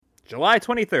July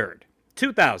 23rd,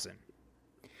 2000.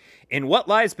 In What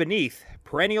Lies Beneath,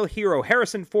 perennial hero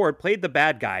Harrison Ford played the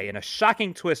bad guy in a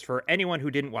shocking twist for anyone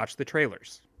who didn't watch the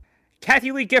trailers.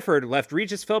 Kathy Lee Gifford left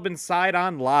Regis Philbin's side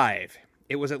on live.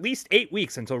 It was at least 8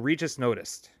 weeks until Regis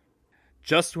noticed.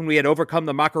 Just when we had overcome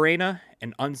the Macarena,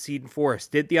 an unseen force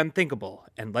did the unthinkable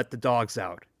and let the dogs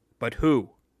out. But who?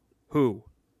 Who?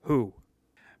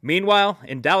 Meanwhile,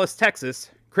 in Dallas,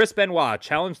 Texas, Chris Benoit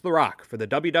challenged The Rock for the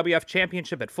WWF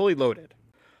Championship at Fully Loaded.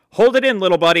 Hold it in,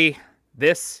 little buddy.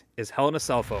 This is Hell in a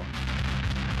Cell Phone.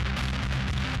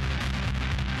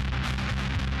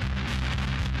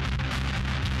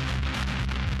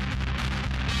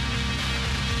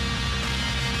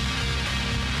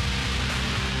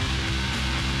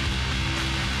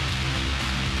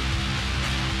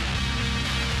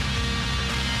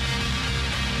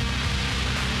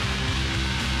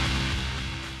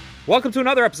 Welcome to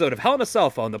another episode of Hell in a Cell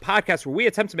Phone, the podcast where we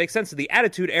attempt to make sense of the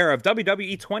Attitude Era of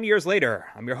WWE 20 years later.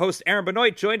 I'm your host, Aaron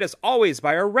Benoit, joined as always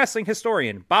by our wrestling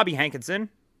historian, Bobby Hankinson.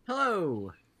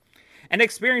 Hello. And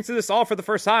experiencing this all for the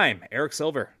first time, Eric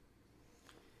Silver.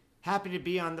 Happy to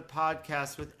be on the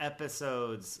podcast with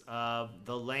episodes of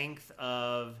the length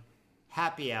of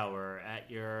Happy Hour at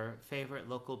your favorite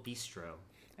local bistro.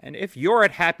 And if you're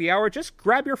at Happy Hour, just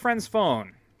grab your friend's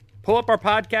phone. Pull up our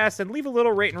podcast and leave a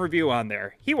little rate and review on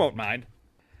there. He won't mind.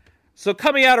 So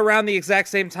coming out around the exact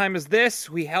same time as this,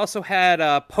 we also had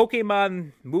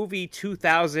Pokemon Movie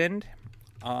 2000.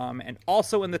 And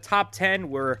also in the top 10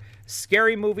 were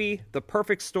Scary Movie, The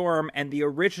Perfect Storm, and the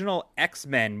original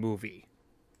X-Men movie.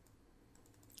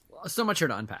 So much here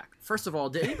to unpack. First of all,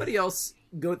 did anybody else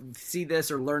go see this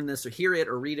or learn this or hear it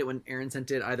or read it when Aaron sent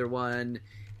it, either one,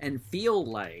 and feel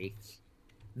like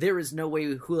there is no way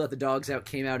Who Let the Dogs Out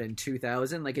came out in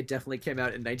 2000? Like, it definitely came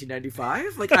out in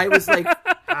 1995? Like, I was like,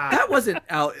 that wasn't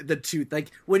out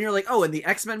like, when you're like, oh, in the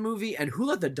X-Men movie and Who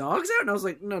Let the Dogs Out? And I was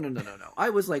like, no.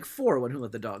 I was like 4 when Who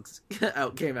Let the Dogs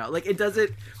Out came out. Like, it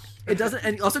doesn't,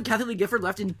 and also Kathy Lee Gifford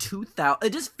left in 2000.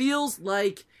 It just feels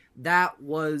like that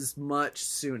was much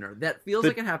sooner. That feels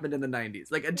like it happened in the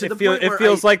 90s. Like, to the point where it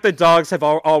feels like the dogs have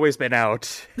always been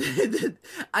out.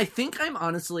 I think I'm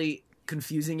honestly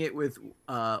confusing it with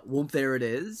Whoop There It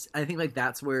Is. I think like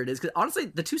that's where it is, because honestly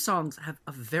the two songs have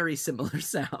a very similar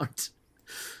sound,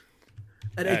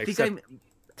 and I think I'm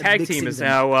Tag Team is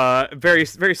now very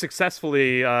very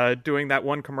successfully doing that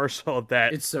one commercial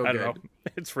that it's so I good. don't know,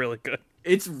 it's really good.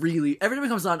 It's really, every time it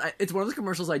comes on, it's one of those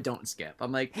commercials I don't skip.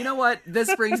 I'm like, you know what,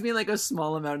 this brings me like a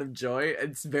small amount of joy.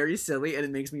 It's very silly and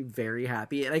it makes me very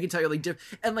happy, and I can tell you like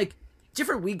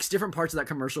different weeks, different parts of that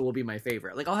commercial will be my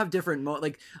favorite. Like, I'll have different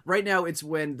like right now it's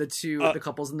when the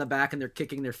couples in the back and they're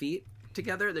kicking their feet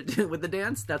together with the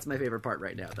dance. That's my favorite part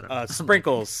right now.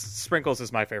 Sprinkles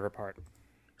is my favorite part.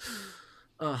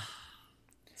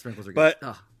 Sprinkles are good.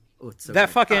 But it's so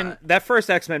that good. that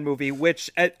first X-Men movie, which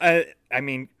I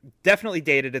mean, definitely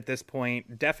dated at this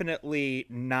point, definitely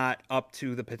not up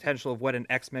to the potential of what an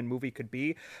X-Men movie could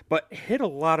be, but hit a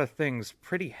lot of things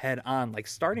pretty head on. Like,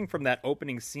 starting from that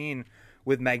opening scene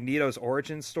with Magneto's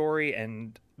origin story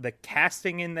and the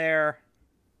casting in there.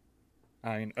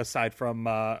 I mean, aside from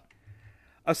a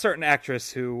certain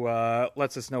actress who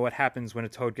lets us know what happens when a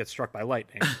toad gets struck by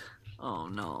lightning. Oh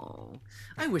no.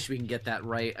 I wish we can get that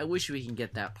right. I wish we can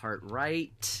get that part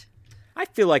right. I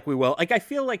feel like we will. Like, I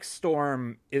feel like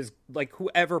Storm is, like,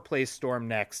 whoever plays Storm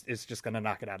next is just going to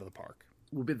knock it out of the park.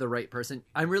 Will be the right person.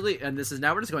 I'm really, and this is,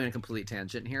 now we're just going on a complete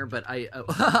tangent here, but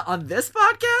on this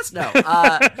podcast? No.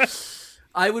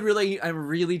 I'm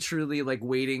really truly like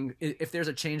waiting. If there's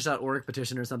a change.org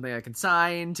petition or something I can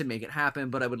sign to make it happen,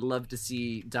 but I would love to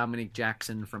see Dominique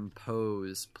Jackson from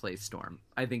Pose play Storm.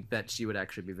 I think that she would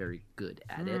actually be very good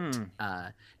at it.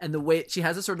 And the way she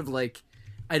has a sort of like,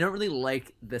 I don't really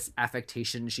like this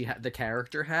affectation the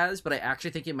character has, but I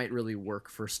actually think it might really work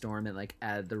for Storm and like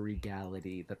add the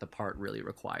regality that the part really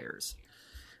requires.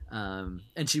 And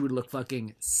she would look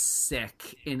fucking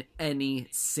sick in any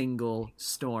single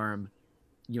Storm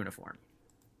uniform.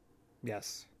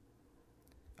 Yes.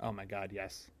 Oh my god,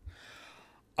 yes.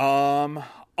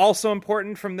 Also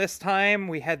important from this time,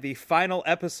 we had the final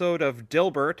episode of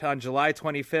Dilbert on July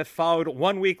 25th, followed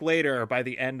 1 week later by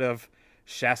the end of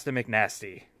Shasta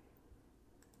McNasty.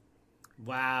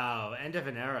 Wow, end of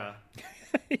an era.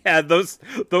 Yeah, those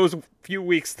few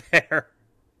weeks there.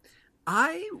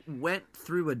 I went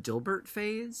through a Dilbert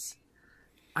phase.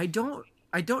 I don't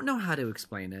know how to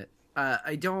explain it.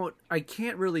 I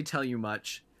can't really tell you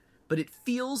much, but it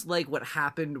feels like what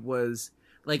happened was,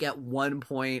 like, at one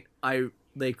point I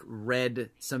like read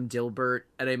some Dilbert,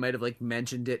 and I might have like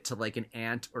mentioned it to like an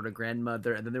aunt or a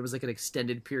grandmother, and then there was like an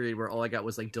extended period where all I got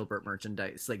was like Dilbert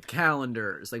merchandise, like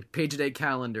calendars, like page a day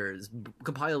calendars,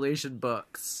 compilation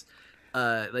books,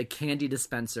 like candy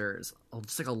dispensers,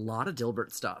 just like a lot of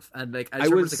Dilbert stuff. And like I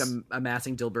was like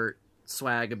amassing Dilbert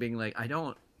swag and being like, I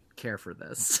don't care for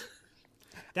this.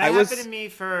 That happened to me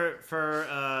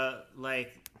for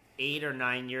like 8 or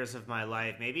 9 years of my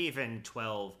life, maybe even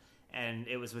 12. And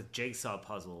it was with jigsaw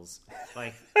puzzles,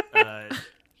 like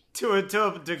to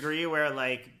a degree where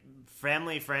like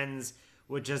family friends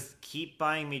would just keep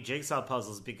buying me jigsaw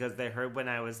puzzles because they heard when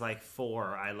I was like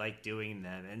 4 I liked doing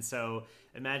them. And so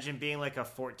imagine being like a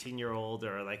 14-year-old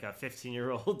or like a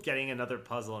 15-year-old getting another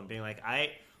puzzle and being like,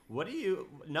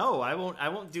 no, I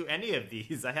won't do any of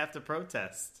these. I have to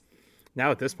protest.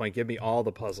 Now at this point, give me all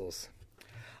the puzzles.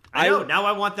 I know. Now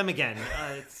I want them again.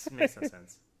 It makes no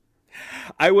sense.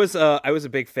 I was a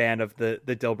big fan of the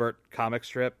Dilbert comic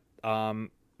strip,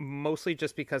 mostly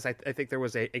just because I think there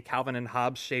was a Calvin and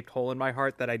Hobbes shaped hole in my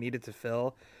heart that I needed to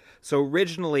fill. So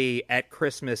originally at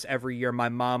Christmas every year, my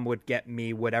mom would get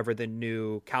me whatever the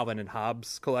new Calvin and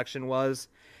Hobbes collection was,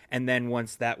 and then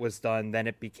once that was done, then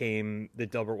it became the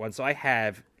Dilbert one. So I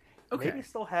have, maybe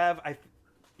still have,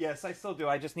 yes, I still do.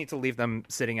 I just need to leave them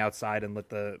sitting outside and let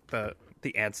the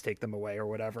ants take them away or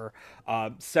whatever.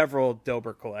 Several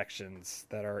Dilbert collections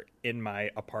that are in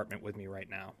my apartment with me right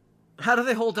now. How do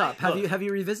they hold up? Have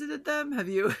you revisited them? Have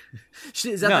you?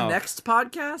 Is that the next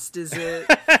podcast? Is it?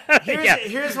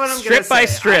 Here's what I'm strip gonna say. By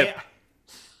strip.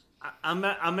 I'm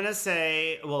gonna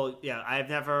say. Well, yeah, I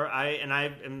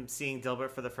am seeing Dilbert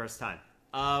for the first time.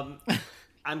 I'm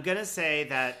gonna say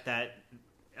that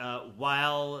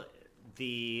while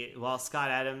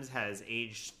Scott Adams has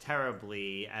aged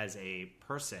terribly as a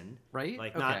person, right?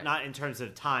 Like not in terms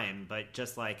of time, but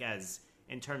just like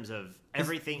in terms of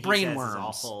everything he brain says worms. Is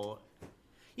awful.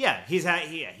 Yeah, he's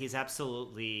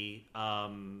absolutely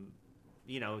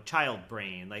child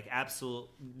brain, like absolute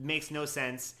makes no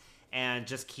sense and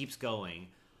just keeps going.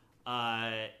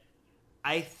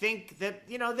 I think that,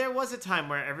 there was a time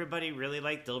where everybody really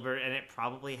liked Dilbert, and it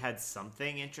probably had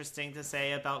something interesting to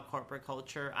say about corporate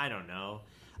culture. I don't know.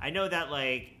 I know that,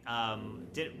 like,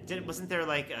 wasn't there,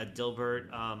 like, a Dilbert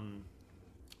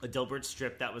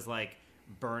strip that was, like,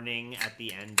 burning at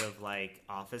the end of, like,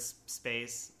 Office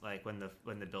Space, like, when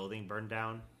the building burned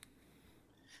down?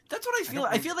 That's what I feel.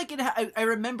 I feel like I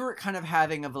remember it kind of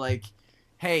having of, like,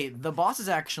 hey, the boss is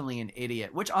actually an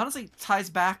idiot, which honestly ties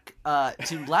back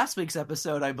to last week's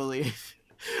episode, I believe,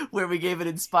 where we gave an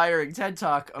inspiring TED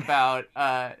Talk about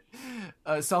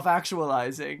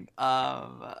self-actualizing.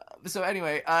 So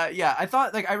anyway, I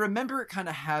thought, like, I remember kind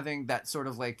of having that sort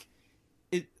of, like,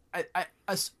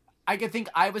 I think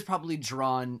I was probably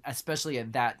drawn, especially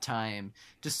at that time,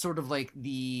 just sort of like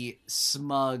the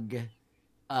smug,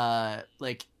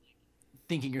 like,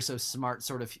 thinking you're so smart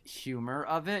sort of humor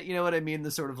of it. You know what I mean? The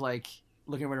sort of like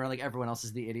looking around like everyone else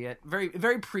is the idiot. Very,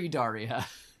 very pre-Daria.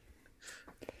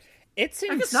 It's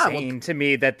insane to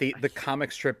me that the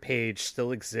comic strip page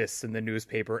still exists in the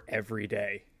newspaper every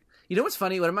day. You know what's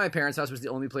funny? One of my parents' house was the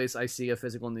only place I see a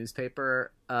physical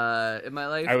newspaper in my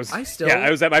life. I was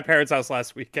at my parents' house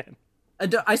last weekend.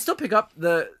 And I still pick up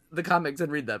the comics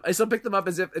and read them. I still pick them up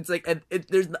as if it's like, and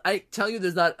I tell you,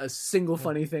 there's not a single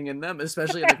funny thing in them,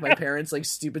 especially like my parents' like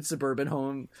stupid suburban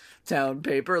hometown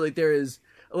paper. Like there is,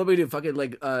 what we do, fucking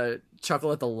like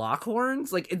chuckle at the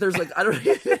Lockhorns. Like there's like, I don't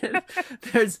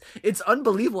it's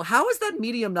unbelievable. How has that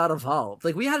medium not evolved?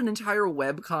 Like we had an entire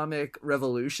webcomic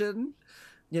revolution,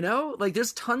 like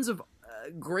there's tons of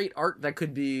great art that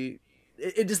could be.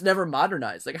 It just never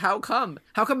modernized. Like, how come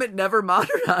it never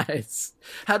modernized?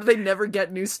 How do they never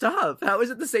get new stuff? How is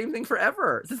it the same thing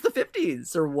forever? Since the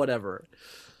 50s or whatever.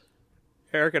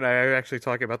 Eric and I are actually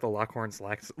talking about the Lockhorns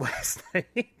last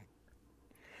night.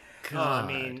 God. I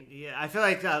mean, yeah, I feel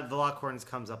like the Lockhorns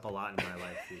comes up a lot in my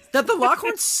life. That the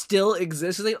Lockhorns still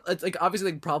exist. It's like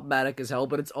obviously like problematic as hell,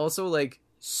 but it's also like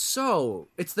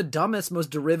it's the dumbest,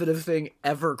 most derivative thing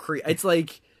ever created. It's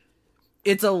like,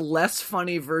 it's a less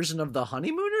funny version of the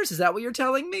Honeymooners? Is that what you're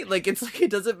telling me? Like, it's like, it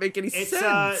doesn't make any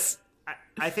sense.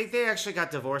 I think they actually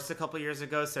got divorced a couple years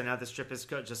ago, so now the strip is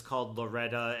just called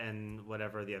Loretta and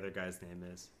whatever the other guy's name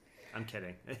is. I'm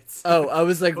kidding. I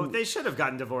was like... Well, they should have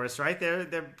gotten divorced, right?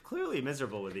 They're clearly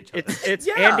miserable with each other. It's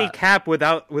Andy Capp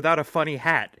without a funny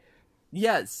hat.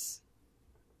 Yes.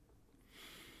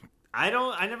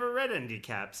 I never read Andy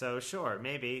Capp, so sure,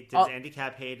 maybe. Did Andy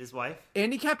Capp hate his wife?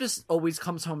 Andy Capp just always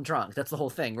comes home drunk. That's the whole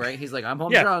thing, right? He's like, I'm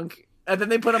home drunk. And then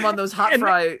they put them on those hot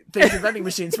fry things in vending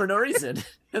machines for no reason.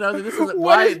 And I was like, this isn't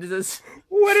why is this.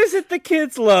 What is it the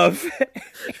kids love?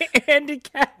 Andy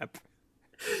Capp.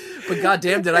 But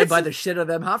goddamn, did I buy the shit out of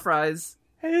them hot fries?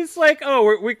 And it's like,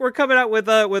 oh, we're coming out with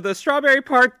a strawberry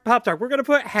Pop-Tart. We're gonna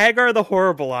put Hagar the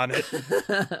Horrible on it.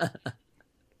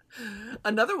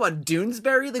 Another one,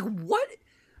 Doonesbury. Like what?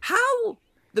 How?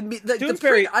 The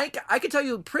Doonesbury. print, I can tell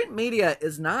you, print media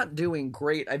is not doing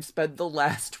great. I've spent the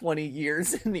last 20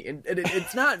 years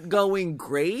it's not going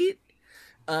great.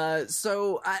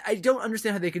 So I don't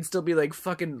understand how they can still be like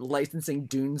fucking licensing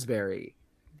Doonesbury.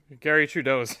 Gary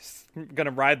Trudeau's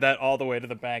gonna ride that all the way to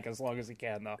the bank as long as he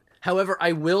can, though. However,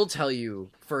 I will tell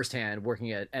you firsthand,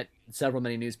 working at several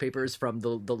many newspapers, from the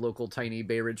local tiny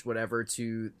Bay Ridge whatever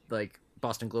to like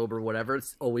Boston Globe or whatever,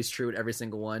 it's always true at every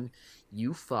single one.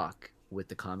 You fuck with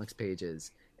the comics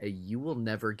pages, and you will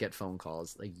never get phone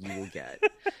calls like you will get.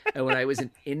 And when I was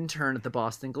an intern at the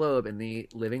Boston Globe in the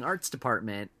Living Arts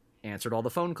department, answered all the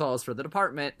phone calls for the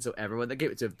department, so everyone that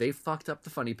gave it, so if they fucked up the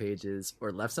funny pages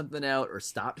or left something out or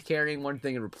stopped carrying one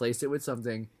thing and replaced it with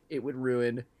something, it would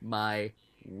ruin my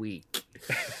week.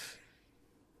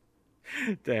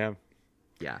 Damn.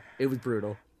 Yeah, it was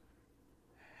brutal.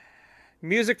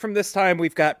 Music from this time,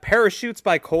 we've got Parachutes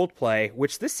by Coldplay,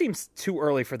 which this seems too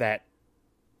early for that.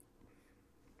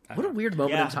 What a weird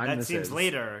moment in time that this seems is.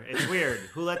 later. It's weird.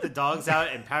 Who let the dogs out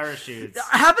and parachutes?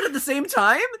 Happened at the same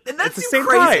time? And that At the seems same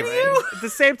crazy time. to you? At the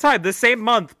same time, the same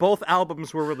month, both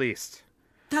albums were released.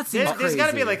 That seems crazy. There's got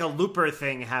to be like a Looper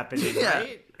thing happening, Yeah.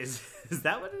 right? Is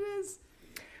that what it is?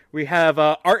 We have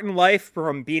Art and Life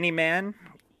from Beanie Man,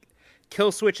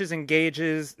 Killswitch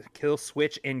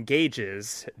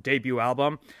Engage's debut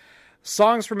album,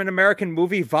 Songs from an American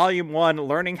Movie Volume 1,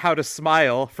 Learning How to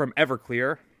Smile from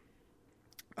Everclear.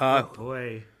 Oh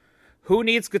boy. Who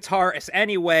Needs Guitarists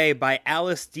Anyway by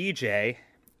Alice DJ,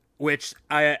 which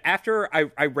after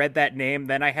I read that name,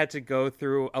 then I had to go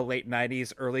through a late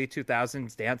 90s, early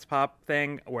 2000s dance pop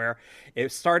thing where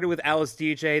it started with Alice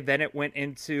DJ, then it went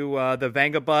into the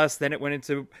Venga Bus, then it went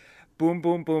into Boom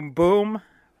Boom Boom Boom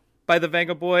by the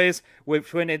Venga Boys,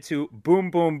 which went into Boom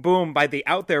Boom Boom by the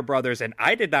Out There Brothers, and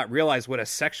I did not realize what a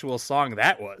sexual song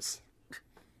that was.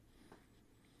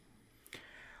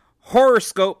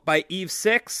 Horoscope by Eve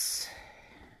 6.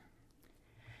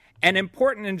 And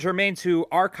important and germane to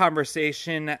our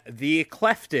conversation, The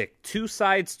Eclectic, Two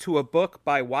Sides to a Book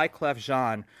by Wyclef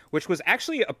Jean, which was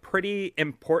actually a pretty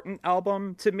important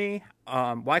album to me.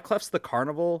 Wyclef's The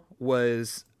Carnival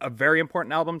was a very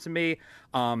important album to me.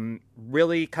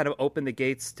 Really kind of opened the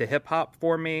gates to hip-hop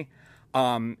for me.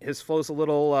 His flow's a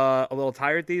little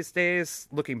tired these days,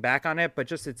 looking back on it, but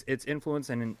just its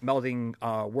influence and melding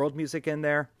world music in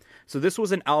there. So this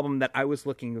was an album that I was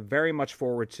looking very much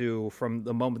forward to from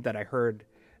the moment that I heard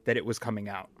that it was coming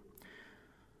out.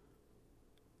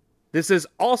 This is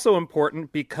also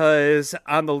important because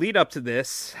on the lead up to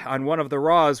this, on one of the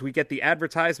Raws, we get the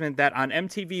advertisement that on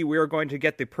MTV we are going to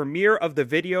get the premiere of the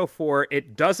video for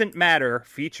It Doesn't Matter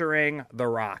featuring The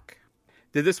Rock.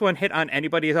 Did this one hit on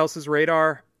anybody else's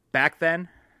radar back then?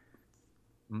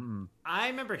 Mm-mm. I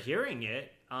remember hearing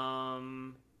it.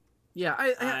 Yeah,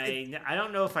 I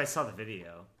don't know if I saw the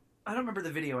video. I don't remember the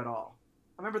video at all.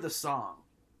 I remember the song.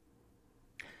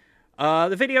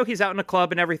 The video, he's out in a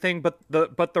club and everything, but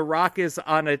the Rock is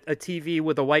on a TV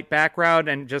with a white background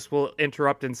and just will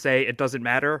interrupt and say, "It doesn't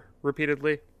matter,"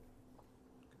 repeatedly.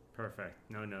 Perfect.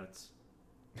 No notes.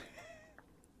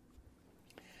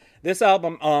 This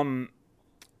album,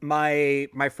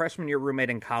 my freshman year roommate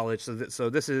in college, so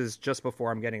this is just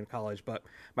before I'm getting to college, but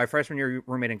my freshman year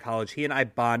roommate in college, he and I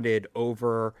bonded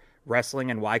over wrestling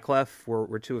and Wyclef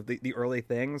were two of the early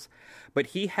things. But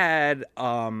he had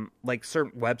like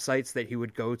certain websites that he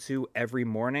would go to every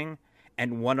morning,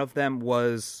 and one of them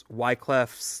was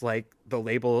Wyclef's, like, the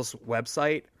label's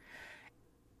website.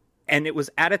 And it was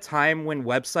at a time when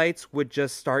websites would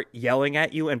just start yelling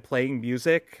at you and playing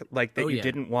music like that you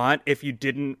didn't want if you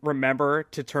didn't remember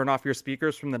to turn off your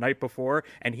speakers from the night before.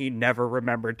 And he never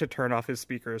remembered to turn off his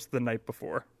speakers the night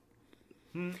before.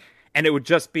 And it would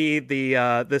just be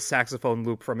the saxophone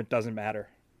loop from It Doesn't Matter.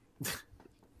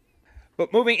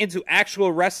 But moving into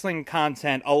actual wrestling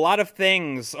content, a lot of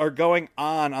things are going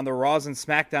on the Raws and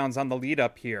SmackDowns on the lead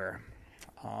up here.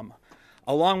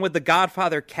 Along with The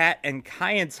Godfather, Kat, and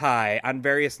Kaientai on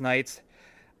various nights.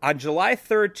 On July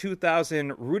 3rd,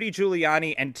 2000, Rudy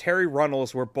Giuliani and Terry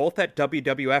Runnels were both at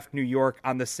WWF New York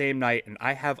on the same night, and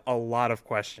I have a lot of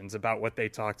questions about what they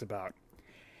talked about.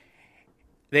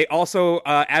 They also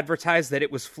advertised that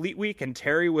it was Fleet Week, and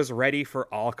Terry was ready for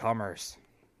all comers.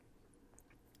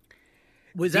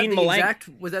 Was that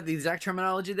the exact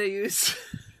terminology they used?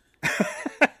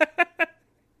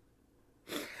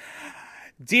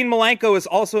 Dean Malenko is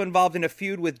also involved in a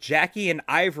feud with Jackie and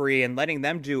Ivory and letting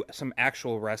them do some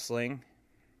actual wrestling.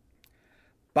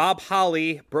 Bob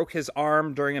Holly broke his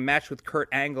arm during a match with Kurt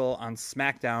Angle on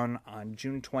SmackDown on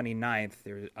June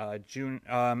 29th.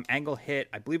 Angle hit,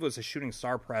 I believe it was a shooting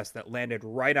star press that landed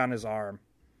right on his arm.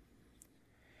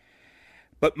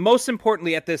 But most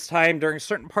importantly at this time, during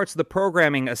certain parts of the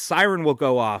programming, a siren will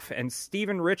go off, and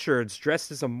Steven Richards,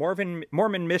 dressed as a Mormon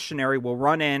missionary, will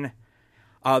run in.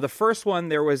 The first one,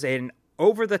 there was an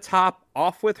over-the-top,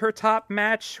 off-with-her-top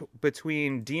match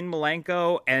between Dean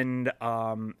Malenko and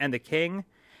the King,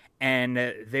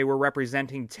 and they were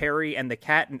representing Terry and the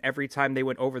Cat, and every time they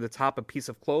went over the top, a piece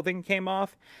of clothing came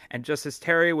off, and just as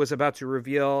Terry was about to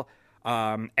reveal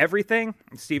everything,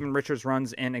 Steven Richards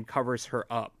runs in and covers her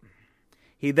up.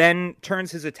 He then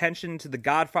turns his attention to the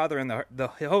Godfather and the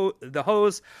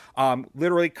hose,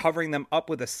 literally covering them up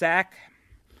with a sack.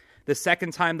 The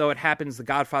second time, though, it happens, the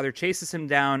Godfather chases him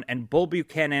down, and Bull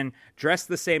Buchanan, dressed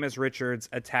the same as Richards,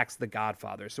 attacks the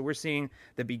Godfather. So we're seeing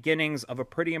the beginnings of a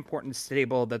pretty important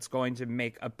stable that's going to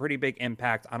make a pretty big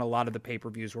impact on a lot of the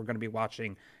pay-per-views we're going to be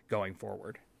watching going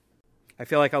forward. I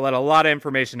feel like I let a lot of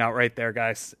information out right there,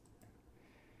 guys.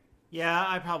 Yeah,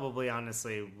 I probably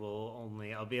honestly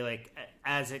I'll be like,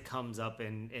 as it comes up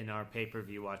in our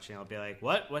pay-per-view watching, I'll be like,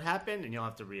 what happened? And you'll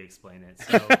have to re-explain it.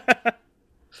 So...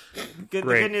 The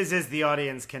good news is the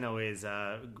audience can always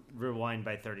rewind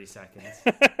by 30 seconds.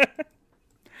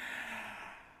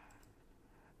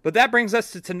 But that brings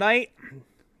us to tonight,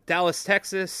 Dallas,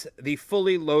 Texas, the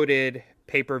fully loaded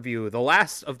pay-per-view, the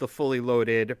last of the fully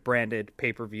loaded branded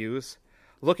pay-per-views,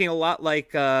 looking a lot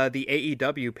like the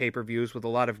AEW pay-per-views with a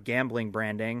lot of gambling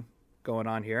branding going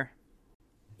on here.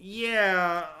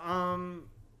 Yeah.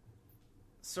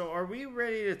 So are we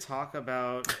ready to talk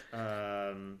about...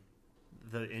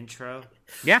 the intro?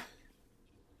 Yeah.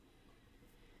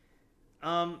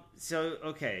 So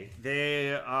okay,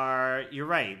 you're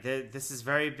right. This is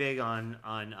very big on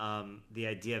the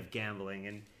idea of gambling,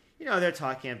 and they're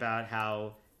talking about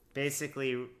how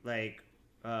basically like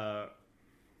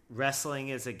wrestling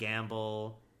is a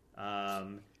gamble.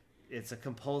 It's a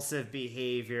compulsive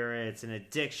behavior, it's an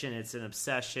addiction, it's an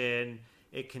obsession,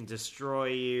 it can destroy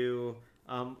you,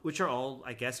 which are all,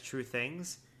 I guess, true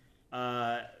things.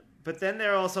 But then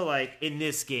they're also like, in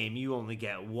this game, you only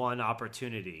get one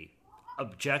opportunity.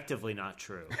 Objectively not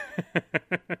true.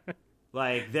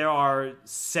 Like, there are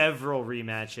several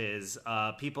rematches.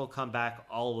 People come back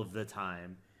all of the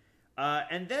time.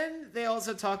 And then they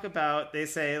also talk about, they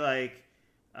say, like,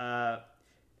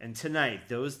 and tonight,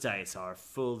 those dice are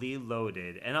fully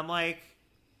loaded. And I'm like,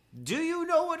 do you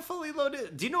know what fully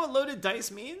loaded? Do you know what loaded dice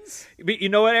means? You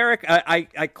know what, Eric?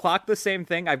 I clocked the same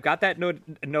thing. I've got that note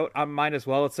on mine as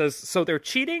well. It says, so they're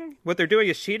cheating. What they're doing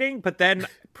is cheating. But then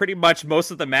pretty much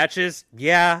most of the matches,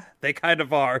 yeah, they kind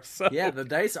of are. So. Yeah, the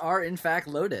dice are in fact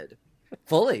loaded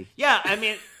fully. Yeah, I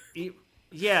mean,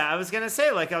 yeah, I was going to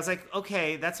say, like, I was like,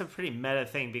 okay, that's a pretty meta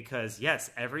thing because, yes,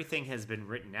 everything has been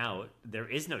written out. There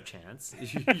is no chance.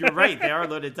 You're right. They are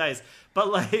loaded dice. But,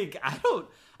 like,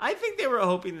 I think they were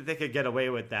hoping that they could get away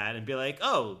with that and be like,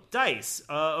 oh, dice,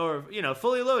 or,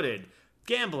 fully loaded,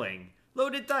 gambling,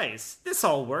 loaded dice. This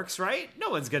all works, right?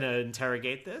 No one's going to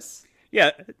interrogate this.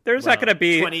 Yeah, there's not going to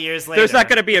be 20 years later. There's not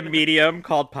going to be a medium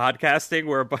called podcasting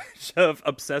where a bunch of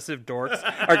obsessive dorks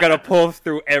are going to pull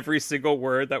through every single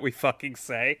word that we fucking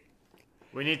say.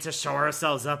 We need to show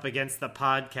ourselves up against the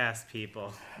podcast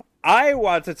people. I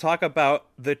want to talk about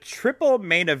the triple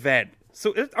main event.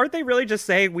 So aren't they really just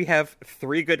saying we have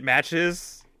 3 good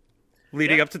matches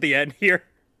leading up to the end here?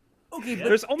 Okay, but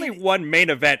there's only one main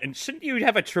event, and shouldn't you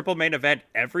have a triple main event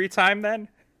every time then?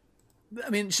 I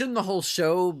mean, shouldn't the whole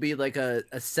show be like a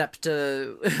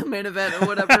SEPTA main event or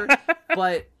whatever?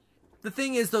 But the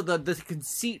thing is, though, the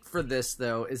conceit for this,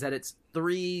 though, is that it's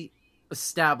 3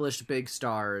 established big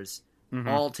stars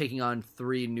all taking on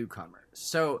 3 newcomers.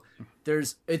 So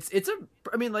that's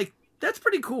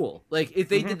pretty cool. Like, if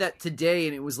they did that today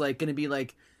and it was, like, going to be,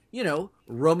 like,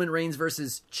 Roman Reigns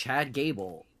versus Chad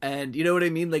Gable. And you know what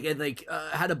I mean? Like, and like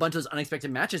had a bunch of those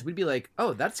unexpected matches. We'd be like,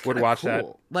 oh, that's kind of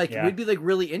cool. That. Like, we'd be like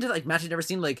really into like matches never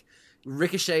seen, like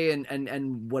Ricochet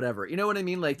and whatever. You know what I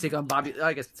mean? Like take on Bobby.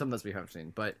 I guess some of those we haven't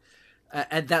seen, but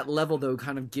at that level though,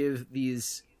 kind of give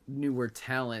these newer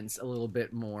talents a little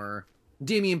bit more.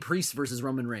 Damian Priest versus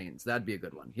Roman Reigns. That'd be a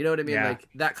good one. You know what I mean? Yeah. Like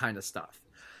that kind of stuff.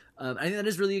 I think that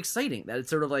is really exciting. That it's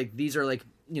sort of like these are like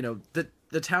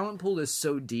the talent pool is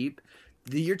so deep.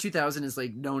 The year 2000 is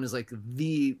like known as like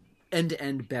the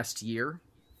end-to-end best year.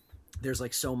 There's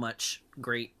like so much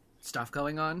great stuff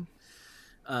going on.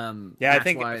 I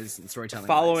think match-wise and storytelling.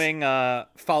 Following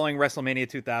WrestleMania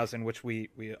 2000, which we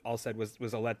all said was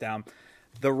a letdown,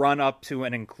 the run up to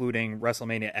and including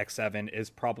WrestleMania X7 is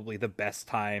probably the best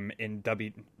time in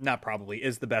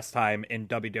is the best time in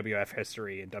WWF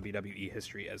history and WWE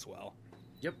history as well.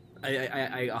 Yep,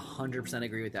 I 100%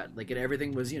 agree with that. Like,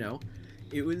 everything was,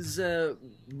 it was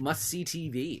must see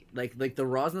TV. Like the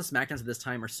Raws and the SmackDowns at this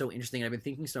time are so interesting. And I've been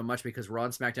thinking so much because Raw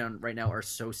and SmackDown right now are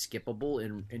so skippable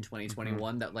in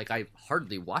 2021 that like I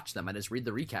hardly watch them. I just read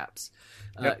the recaps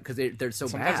because they're so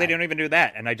Sometimes bad. they don't even do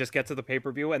that, and I just get to the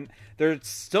pay-per-view, and there's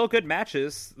still good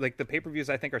matches. Like the pay-per-views,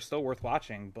 I think are still worth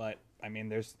watching. But I mean,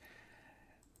 there's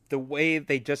the way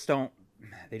they just don't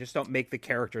make the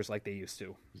characters like they used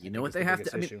to. You know what they have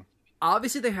to? I mean,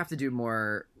 obviously they have to do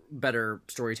better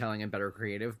storytelling and better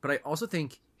creative, but I also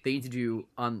think they need to do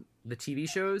on the TV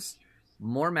shows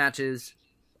more matches,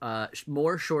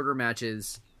 more shorter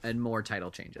matches, and more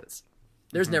title changes.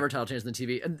 There's never title changes on the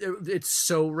TV, and it's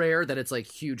so rare that it's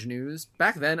like huge news.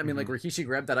 Back then, I mean, like Rikishi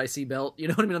grabbed that IC belt, you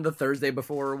know what I mean, on the Thursday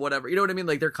before or whatever. You know what I mean?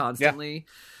 Like they're constantly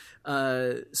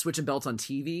switching belts on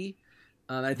TV.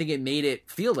 I think it made it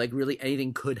feel like really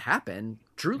anything could happen.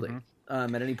 Truly,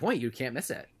 at any point, you can't miss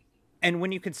it. And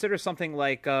when you consider something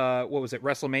like, what was it,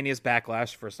 WrestleMania's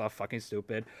Backlash, first off, fucking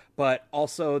stupid, but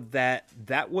also that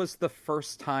was the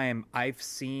first time I've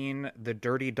seen the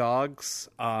Dirty Dogs,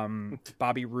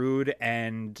 Bobby Roode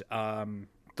and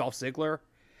Dolph Ziggler,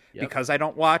 because I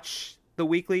don't watch the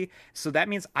weekly. So that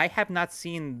means I have not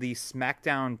seen the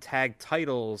SmackDown tag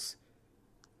titles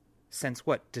since,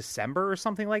 December or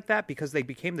something like that? Because they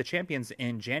became the champions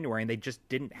in January, and they just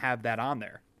didn't have that on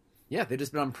there. Yeah, they've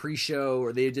just been on pre-show,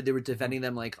 or they were defending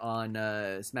them like on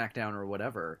SmackDown or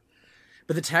whatever.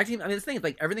 But the tag team, I mean, the thing is,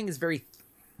 like, everything is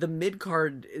the mid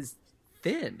card is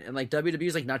thin, and like WWE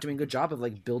is like not doing a good job of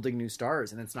like building new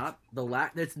stars, and it's not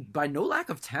it's by no lack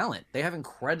of talent. They have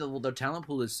incredible. Their talent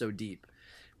pool is so deep,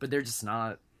 but they're just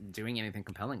not doing anything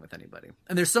compelling with anybody.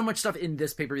 And there's so much stuff in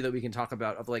this pay-per-view that we can talk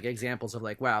about of like examples of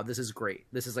like, wow, this is great.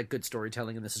 This is like good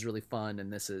storytelling, and this is really fun,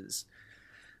 and this is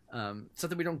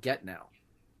something we don't get now.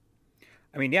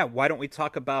 I mean, yeah, why don't we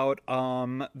talk about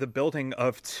the building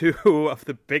of two of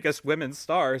the biggest women's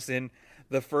stars in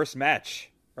the first match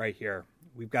right here.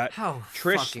 We've got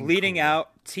Trish leading out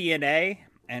TNA,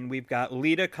 and we've got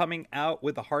Lita coming out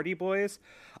with the Hardy Boys.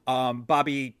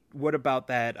 Bobby, what about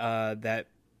that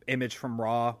image from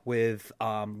Raw with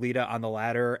Lita on the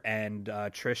ladder and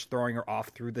Trish throwing her off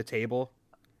through the table?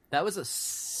 That was a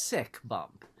sick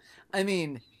bump. I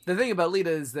mean, the thing about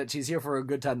Lita is that she's here for a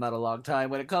good time, not a long time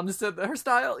when it comes to her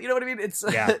style. You know what I mean? It's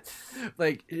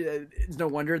like, it's no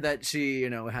wonder that she,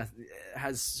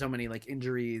 has so many like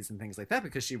injuries and things like that,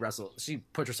 because she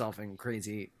put herself in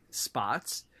crazy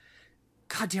spots.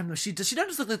 God damn, does she not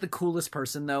just look like the coolest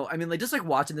person though? I mean, like just like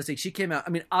watching this, like she came out, I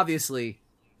mean, obviously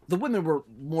the women were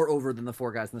more over than the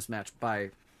four guys in this match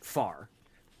by far.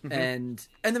 And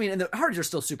I mean, and the Hardys are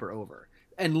still super over.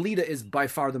 And Lita is by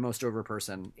far the most over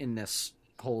person in this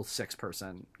whole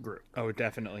 6-person group. Oh,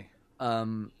 definitely.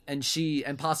 And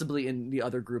possibly in the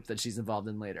other group that she's involved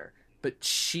in later. But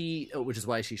which is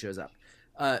why she shows up.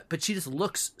 But she just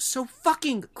looks so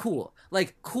fucking cool.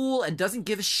 Like, cool and doesn't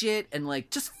give a shit and like,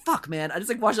 just fuck, man. I just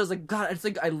like watched it, I was like, God,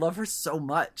 I love her so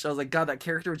much. I was like, God, that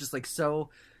character was just like so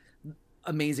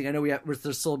amazing. I know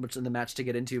there's so much in the match to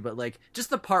get into, but like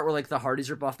just the part where like the Hardys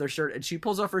rip off their shirt and she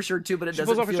pulls off her shirt too, but it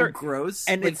doesn't feel gross.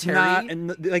 And like it's not,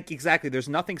 and like exactly, there's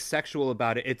nothing sexual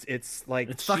about it. It's like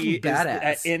it's fucking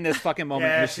badass in this fucking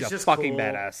moment. Yeah, she's just fucking cool.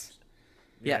 Badass.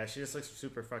 Yeah, she just looks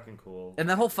super fucking cool. And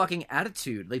that whole fucking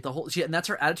attitude, like and that's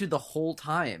her attitude the whole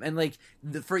time. And like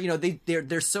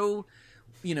they're so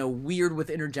weird with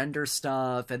intergender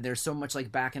stuff, and there's so much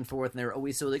like back and forth, and they're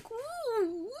always so like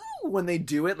when they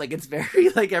do it, like it's very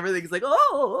like everything's like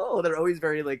they're always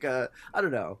very like I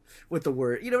don't know what the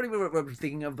word, what I'm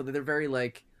thinking of, but they're very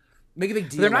like make a big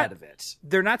deal out of it.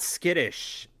 They're not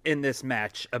skittish in this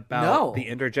match about the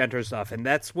intergender stuff, and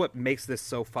that's what makes this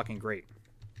so fucking great.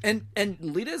 And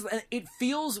Lita's, it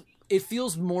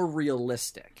feels more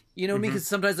realistic, you know what I mean? Because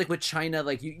sometimes like with China,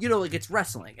 like like it's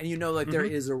wrestling, and like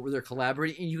they're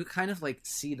collaborating, and you kind of like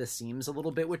see the seams a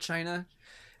little bit with China.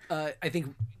 I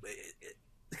think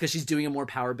because she's doing a more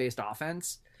power-based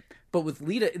offense. But with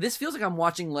Lita, this feels like I'm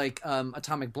watching like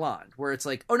Atomic Blonde, where it's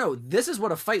like, oh no, this is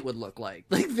what a fight would look like.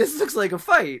 Like this looks like a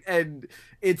fight, and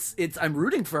it's I'm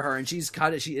rooting for her, and she's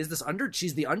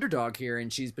the underdog here,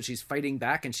 and she's fighting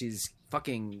back, and she's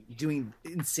fucking doing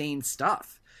insane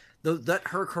stuff. That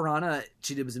her Karana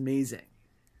she did was amazing.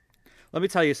 Let me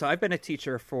tell you, so I've been a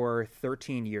teacher for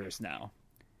 13 years now.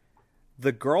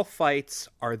 The girl fights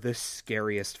are the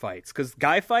scariest fights, because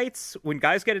guy fights, when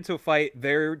guys get into a fight,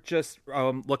 they're just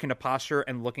looking to posture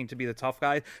and looking to be the tough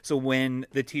guy. So when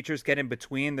the teachers get in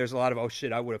between, there's a lot of, oh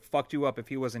shit, I would have fucked you up if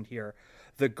he wasn't here.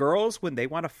 The girls, when they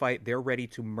want to fight, they're ready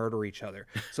to murder each other.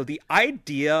 So the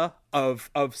idea of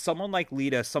someone like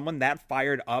Lita, someone that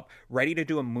fired up, ready to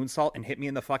do a moonsault and hit me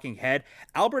in the fucking head,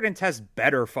 Albert and Tess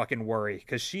better fucking worry,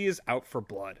 because she is out for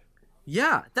blood.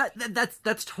 Yeah,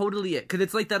 that's totally it. Because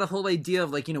it's like that whole idea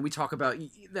of like, you know, we talk about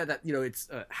that you know, it's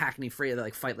a Hackney phrase that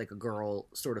like fight like a girl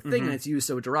sort of thing, and it's used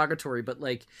so derogatory, but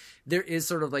like there is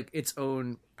sort of like its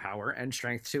own power and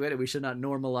strength to it, and we should not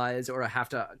normalize or have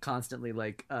to constantly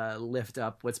like lift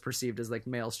up what's perceived as like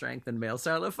male strength and male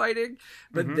style of fighting.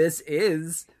 But this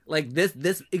is like this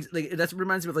like that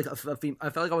reminds me of like I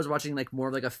felt like I was watching like more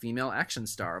of like a female action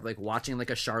star, of like watching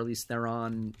like a Charlize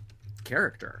Theron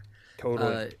character.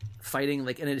 Totally. Fighting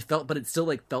like, and it still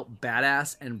like felt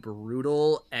badass and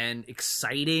brutal and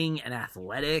exciting and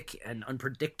athletic and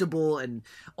unpredictable and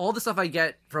all the stuff I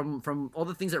get from all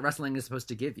the things that wrestling is supposed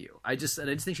to give you. I just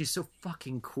think she's so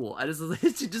fucking cool. I just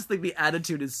think the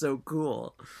attitude is so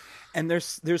cool. And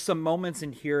there's some moments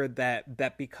in here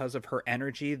that because of her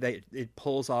energy, that it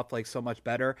pulls off like so much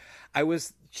better. I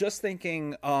was just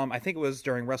thinking, I think it was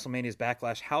during WrestleMania's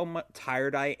Backlash, how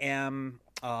tired I am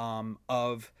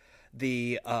of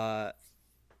the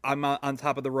I'm on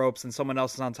top of the ropes and someone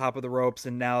else is on top of the ropes,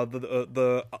 and now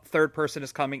the third person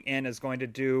is coming in, is going to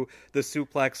do the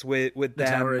suplex with the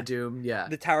them. Tower of Doom, yeah.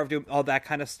 The Tower of Doom, all that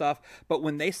kind of stuff. But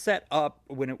when they set up,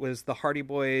 when it was the Hardy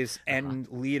Boys and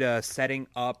Lita setting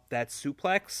up that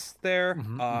suplex there,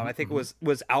 I think it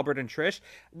was Albert and Trish,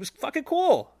 it was fucking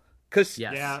cool.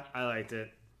 Yeah, I liked it.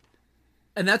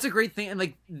 And that's a great thing, and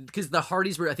like, because the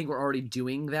Hardys were already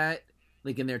doing that,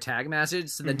 like in their tag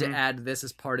matches, so then to add this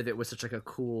as part of it was such like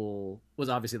was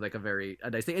obviously like a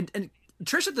nice thing. And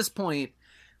Trish at this point,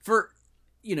 for,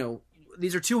 you know,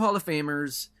 these are two Hall of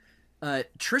Famers.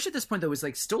 Trish at this point though is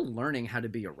like still learning how to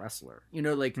be a wrestler. You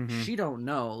know, like she don't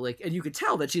know, like, and you could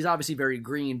tell that she's obviously very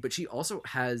green, but she also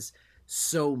has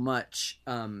so much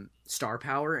star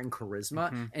power and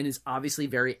charisma, and is obviously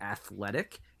very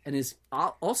athletic, and is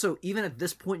also, even at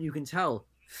this point, you can tell,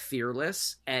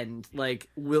 fearless and like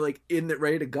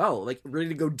ready to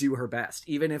go do her best,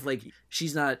 even if like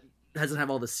doesn't have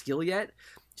all the skill yet.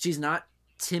 She's not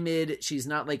timid. She's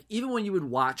not like, even when you would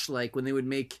watch like when they would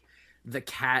make the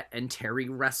Cat and Terry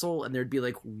wrestle and there'd be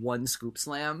like one scoop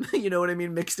slam, you know what I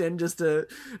mean, mixed in just to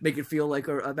make it feel like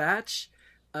a match.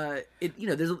 It, you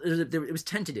know, it was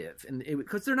tentative, and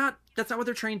because that's not what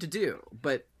they're trained to do.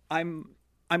 But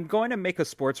I'm going to make a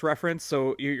sports reference,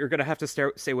 so you're going to have to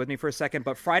stay with me for a second.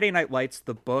 But Friday Night Lights,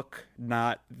 the book,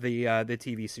 not the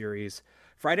TV series.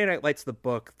 Friday Night Lights, the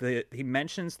book, he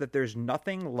mentions that there's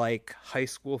nothing like high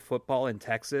school football in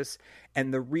Texas.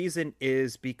 And the reason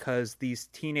is because these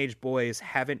teenage boys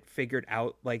haven't figured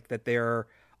out like that they're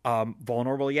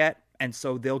vulnerable yet. And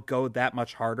so they'll go that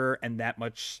much harder and that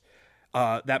much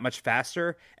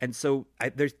faster. And so I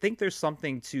think there's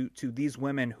something to these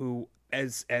women who,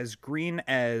 as green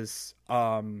as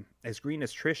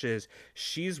Trish is,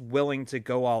 she's willing to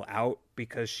go all out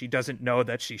because she doesn't know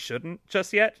that she shouldn't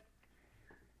just yet.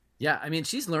 Yeah, I mean,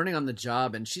 she's learning on the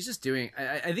job, and she's just doing.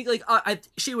 I think like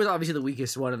she was obviously the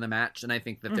weakest one in the match, and I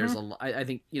think that there's I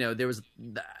think, you know, there was.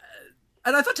 And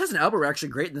I thought Tess and Albert were actually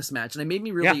great in this match, and it made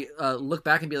me really look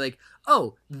back and be like,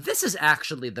 oh, this is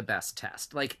actually the best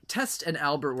Test. Like, Tess and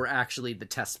Albert were actually the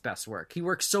Test's best work. He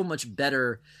works so much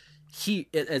better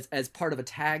as part of a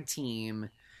tag team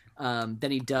than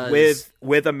he does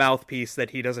with a mouthpiece that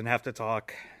he doesn't have to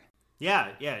talk.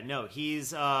 No,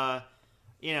 he's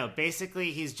you know,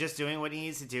 basically he's just doing what he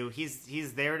needs to do.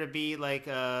 He's there to be like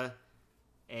a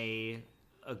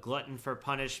glutton for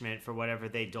punishment for whatever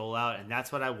they dole out, and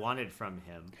that's what I wanted from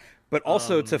him. But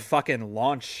also to fucking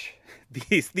launch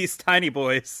these tiny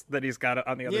boys that he's got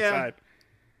on the other side.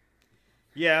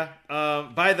 Yeah.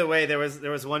 By the way, there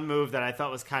was one move that I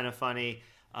thought was kind of funny.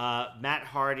 Matt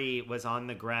Hardy was on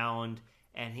the ground,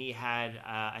 and he had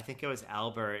I think it was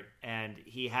Albert, and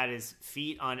he had his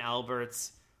feet on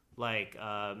Albert's like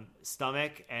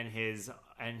stomach, and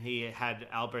he had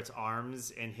Albert's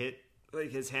arms in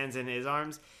his hands in his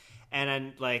arms. And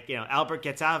then, like, you know, Albert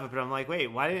gets out of it, but I'm like, wait,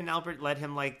 why didn't Albert let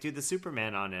him, like, do the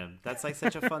Superman on him? That's, like,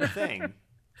 such a fun thing.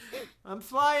 I'm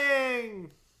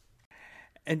flying!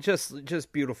 And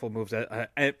just beautiful moves.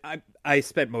 I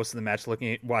spent most of the match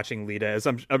watching Lita, as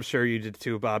I'm sure you did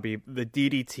too, Bobby. The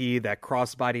DDT, that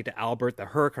crossbody to Albert, the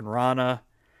Hurricane Rana,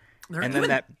 and then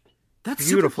that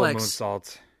beautiful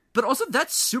moonsault. But also, that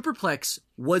superplex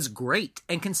was great.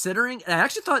 And considering, and I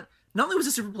actually thought not only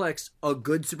was a superplex a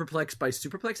good superplex by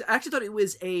superplex, I actually thought it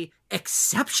was a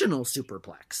exceptional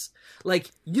superplex.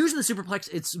 Like, usually the superplex,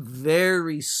 it's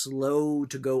very slow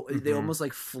to go. Mm-hmm. They almost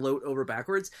like float over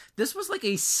backwards. This was like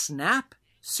a snap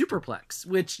superplex,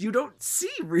 which you don't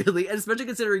see really, and especially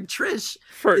considering Trish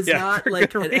is not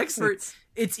like an expert.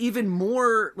 It's even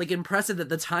more like impressive that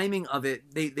the timing of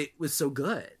it they was so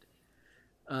good.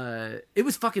 It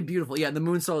was fucking beautiful. Yeah, and the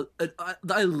moonsault.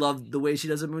 I love the way she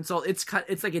does a moonsault.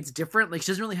 It's like it's different. Like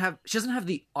she doesn't have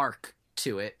the arc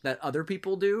to it that other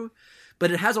people do, but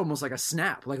it has almost like a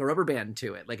snap, like a rubber band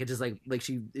to it. Like it just like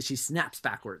she snaps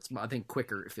backwards. I think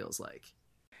quicker it feels like.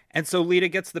 And so Lita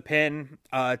gets the pin.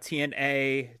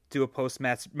 TNA do a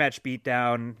post-match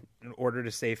beatdown in order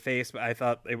to save face. But I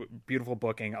thought it was beautiful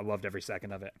booking. I loved every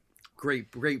second of it.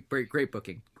 Great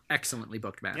booking. Excellently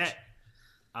booked match.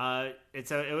 Yeah.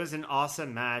 It was an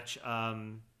awesome match.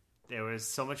 There was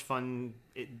so much fun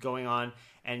going on,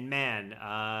 and man,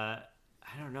 I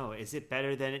don't know. Is it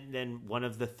better than one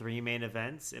of the 3 main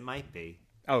events? It might be.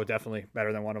 Oh, definitely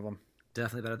better than one of them.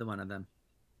 Definitely better than one of them.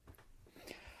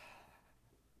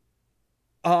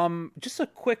 Just a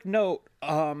quick note.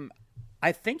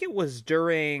 I think it was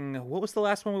during, what was the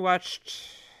last one we watched?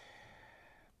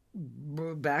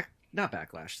 Not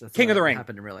Backlash. That's King of the Ring.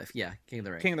 Happened in real life. Yeah, King of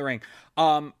the Ring. King of the Ring.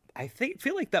 I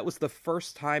feel like that was the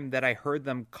first time that I heard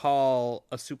them call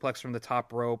a suplex from the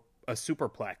top rope a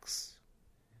superplex.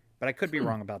 But I could be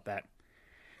wrong about that.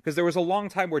 Because there was a long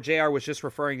time where JR was just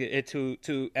referring it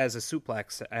to as a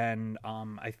suplex, and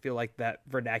I feel like that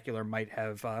vernacular might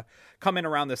have come in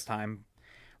around this time.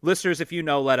 Listeners, if you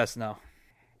know, let us know.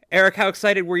 Eric, how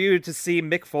excited were you to see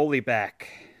Mick Foley back?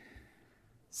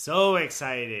 So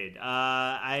excited.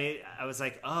 I was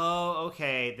like, oh,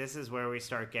 okay, this is where we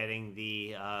start getting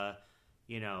the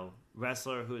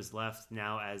wrestler who is left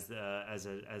now as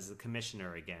the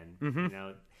commissioner again. Mm-hmm. You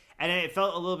know, and it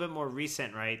felt a little bit more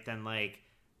recent, right, than like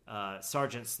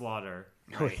Sergeant Slaughter.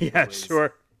 Right? Yeah,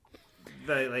 sure.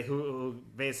 Who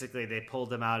basically they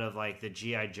pulled him out of like the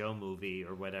G.I. Joe movie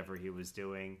or whatever he was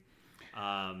doing.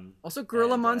 Also,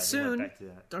 Gorilla Monsoon.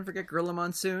 Don't forget Gorilla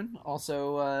Monsoon.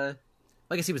 Also,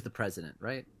 I guess he was the president,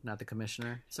 right? Not the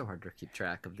commissioner. It's so hard to keep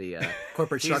track of the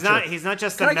corporate structure. He's not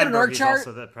just a member. He's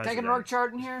also the president. Can I get an org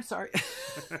chart in here? Sorry.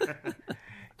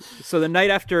 So the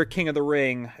night after King of the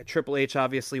Ring, Triple H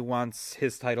obviously wants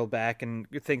his title back and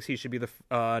thinks he should be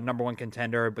the number 1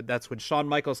 contender, but that's when Shawn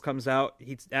Michaels comes out.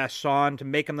 He asks Shawn to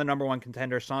make him the number 1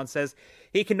 contender. Shawn says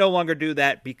he can no longer do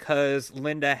that because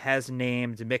Linda has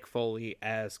named Mick Foley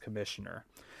as commissioner.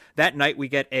 That night we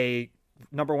get a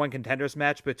number 1 contenders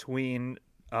match between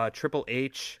Triple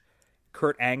H,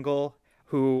 Kurt Angle,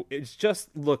 who just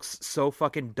looks so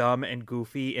fucking dumb and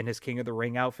goofy in his King of the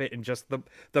Ring outfit in just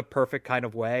the perfect kind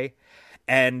of way,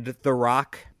 and The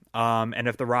Rock. And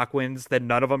if The Rock wins, then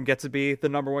none of them get to be the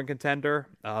number 1 contender.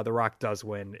 The Rock does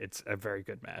win. It's a very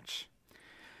good match.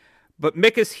 But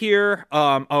Mick is here.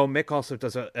 Mick also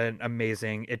does an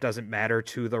amazing It Doesn't Matter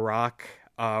to The Rock,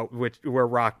 where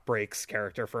Rock breaks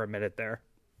character for a minute there.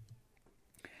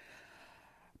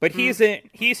 But he's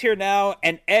here now,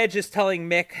 and Edge is telling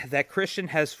Mick that Christian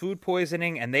has food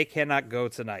poisoning and they cannot go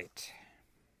tonight.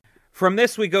 From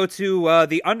this, we go to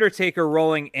The Undertaker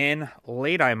rolling in,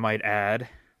 late I might add,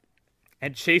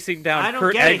 and chasing down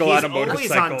Kurt Angle on a motorcycle.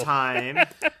 He's always on time.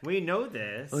 We know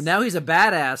this. Well, now he's a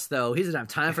badass, though. He doesn't have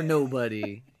time for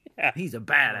nobody. Yeah. He's a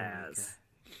badass.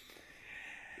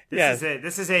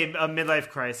 This is a midlife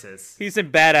crisis. He's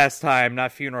in badass time,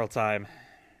 not funeral time.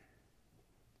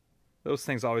 Those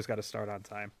things always got to start on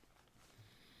time.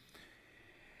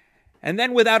 And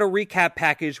then without a recap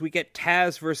package, we get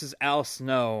Taz versus Al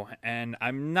Snow. And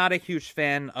I'm not a huge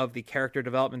fan of the character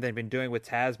development they've been doing with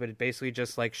Taz, but it basically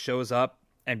just like shows up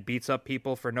and beats up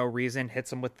people for no reason, hits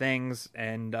them with things,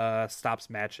 and stops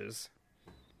matches.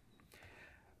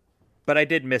 But I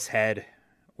did miss Head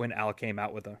when Al came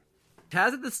out with him.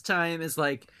 Taz at this time is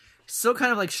like still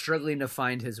kind of like struggling to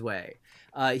find his way.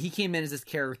 He came in as this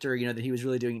character, that he was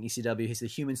really doing in ECW. He's the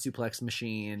human suplex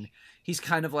machine. He's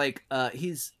kind of like,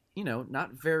 he's,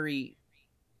 not very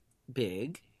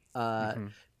big,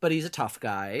 but he's a tough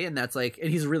guy. And that's like,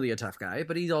 and he's really a tough guy,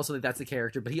 but he's also like, that's the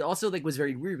character. But he also like was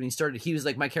very weird when he started. He was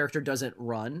like, my character doesn't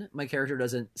run. My character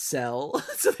doesn't sell.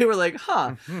 So they were like,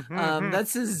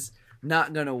 that's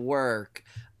not going to work.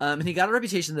 And he got a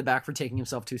reputation in the back for taking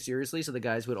himself too seriously. So the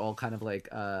guys would all kind of like,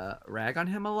 rag on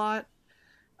him a lot.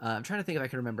 I'm trying to think if I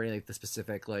can remember any like the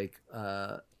specific like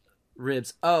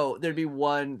ribs. Oh, there'd be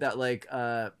one that like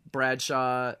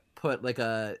Bradshaw put like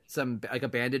a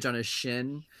bandage on his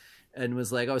shin, and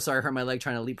was like, "Oh, sorry, I hurt my leg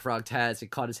trying to leapfrog Taz." He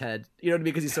caught his head, you know what I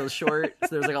mean, because he's so short. So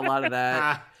there's like a lot of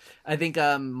that. I think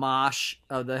Mosh,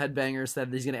 the headbanger, said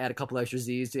that he's going to add a couple extra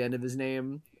Z's to the end of his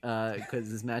name because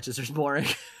his matches are boring.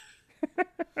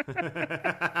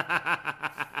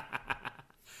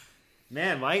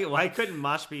 Man, why couldn't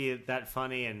Mosh be that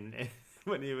funny and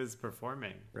when he was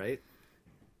performing? Right.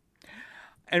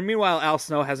 And meanwhile, Al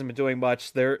Snow hasn't been doing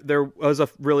much. There was a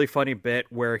really funny bit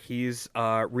where he's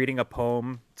reading a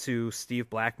poem to Steve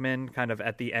Blackman kind of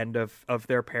at the end of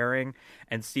their pairing.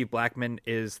 And Steve Blackman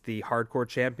is the hardcore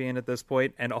champion at this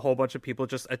point, and a whole bunch of people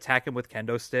just attack him with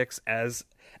kendo sticks as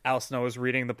Al Snow is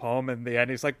reading the poem. And in the end,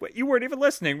 he's like, "Wait, you weren't even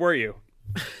listening, were you?"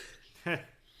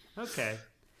 Okay.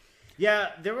 Yeah,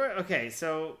 there were... Okay,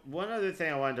 so one other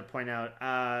thing I wanted to point out.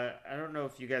 I don't know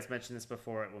if you guys mentioned this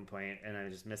before at one point, and I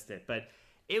just missed it, but...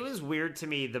 It was weird to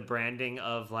me, the branding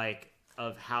of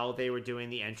how they were doing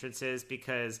the entrances,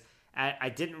 because I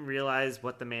didn't realize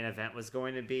what the main event was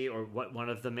going to be, or what one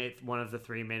of the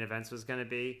three main events was going to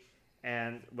be.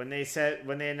 And when they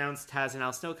announced Taz and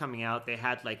Al Snow coming out, they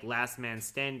had like last man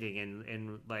standing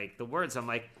in like the words. I'm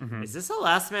like, Is this a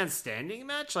last man standing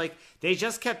match? Like they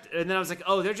just kept, and then I was like,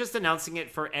 oh, they're just announcing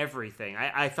it for everything.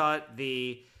 I thought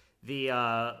the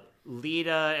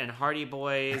Lita and Hardy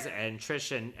Boys and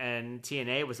Trish and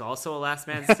TNA was also a last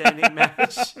man standing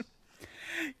match.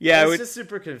 Yeah, it's just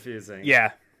super confusing.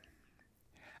 Yeah.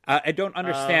 I don't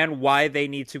understand why they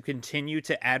need to continue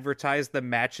to advertise the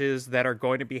matches that are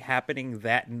going to be happening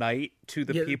that night to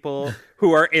the people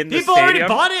who are in the People stadium. already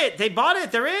bought it. They bought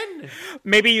it. They're in.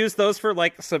 Maybe use those for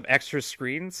like some extra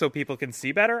screens so people can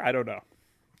see better. I don't know.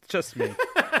 Just me.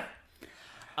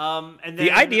 And then,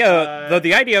 the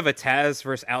idea of a Taz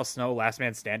versus Al Snow last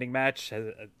man standing match,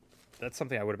 that's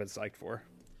something I would have been psyched for.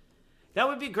 That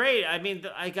would be great. I mean,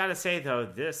 I gotta say though,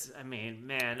 this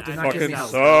fucking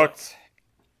sucked.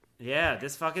 Yeah,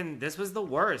 this was the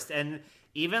worst. And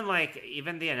even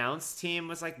the announce team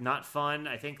was like not fun.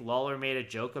 I think Lawler made a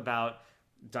joke about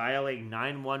dialing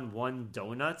 911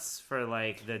 donuts for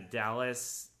like the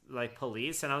Dallas like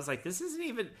police, and I was like, this isn't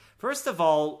even... First of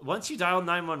all, once you dial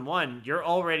 911, you're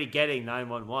already getting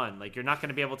 911. Like, you're not going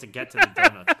to be able to get to the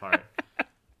donuts part.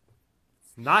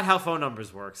 It's not how phone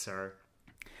numbers work, sir.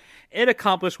 It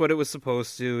accomplished what it was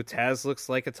supposed to. Taz looks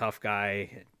like a tough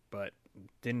guy, but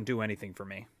didn't do anything for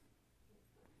me.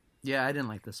 Yeah, I didn't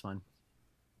like this one.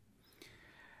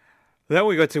 Then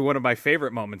we go to one of my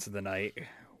favorite moments of the night,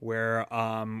 where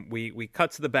we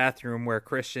cut to the bathroom where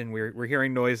Christian, we're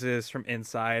hearing noises from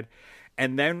inside,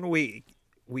 and then we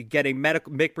get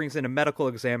Mick brings in a medical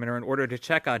examiner in order to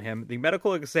check on him. The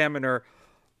medical examiner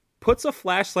puts a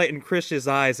flashlight in Christian's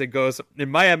eyes and goes, "In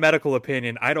my medical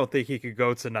opinion, I don't think he could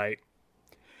go tonight."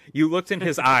 You looked in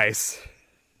his eyes.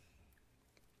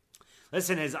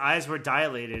 Listen, his eyes were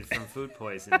dilated from food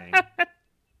poisoning.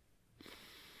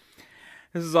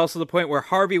 This is also the point where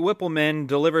Harvey Whippleman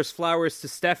delivers flowers to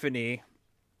Stephanie.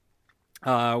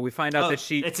 We find out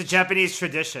that it's a Japanese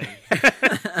tradition.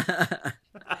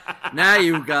 Now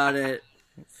you got it.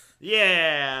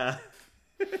 Yeah.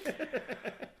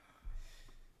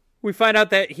 We find out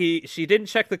that she didn't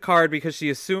check the card because she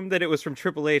assumed that it was from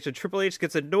Triple H, and Triple H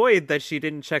gets annoyed that she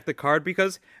didn't check the card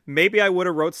because maybe I would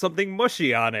have wrote something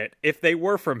mushy on it if they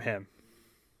were from him.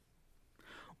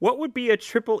 What would be a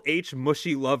Triple H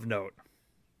mushy love note?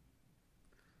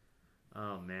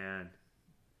 Oh, man.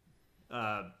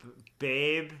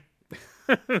 Babe.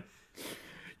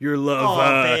 Your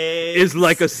love is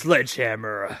like a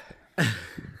sledgehammer.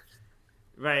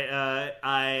 Right,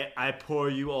 I pour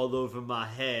you all over my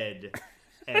head,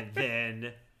 and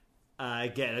then I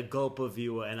get a gulp of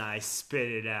you and I spit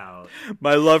it out.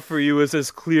 My love for you is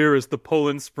as clear as the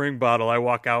Poland Spring bottle I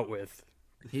walk out with.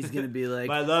 He's going to be like...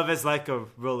 My love is like a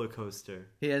roller coaster.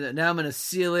 Yeah, now I'm going to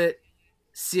seal it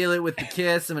with the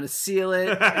kiss. I'm going to seal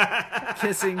it.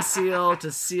 Kissing seal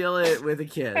to seal it with a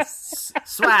kiss.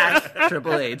 Swag,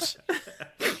 Triple H.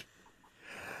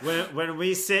 When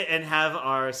we sit and have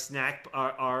our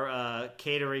our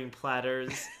catering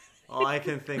platters, all I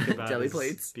can think about deli is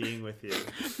plates. Being with you.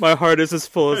 My heart is as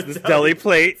full as this deli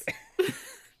plate.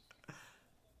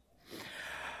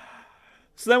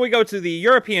 So then we go to the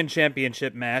European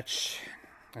Championship match.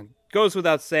 It goes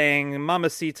without saying,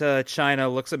 Mamacita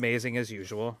Chyna looks amazing as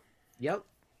usual. Yep.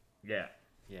 Yeah.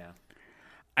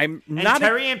 I'm and not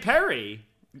Terry and Perry.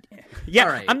 Yeah,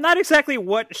 right. I'm not exactly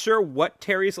sure what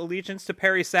Terry's allegiance to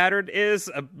Perry Saturn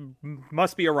is.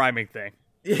 Must be a rhyming thing.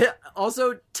 Yeah.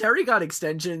 Also, Terry got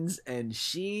extensions, and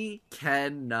she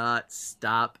cannot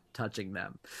stop touching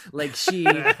them. Like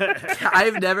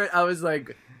I was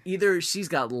like, either she's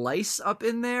got lice up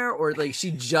in there or like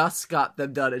she just got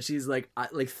them done and she's like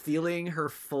feeling her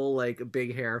full like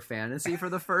big hair fantasy for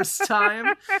the first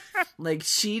time. Like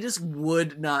she just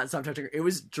would not stop touching her. It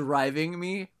was driving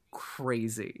me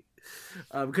crazy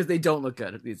because they don't look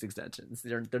good, these extensions.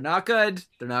 They're not good.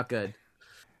 They're not good.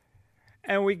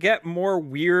 And we get more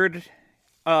weird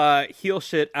heel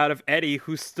shit out of Eddie,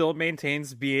 who still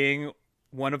maintains being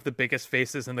one of the biggest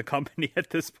faces in the company at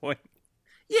this point.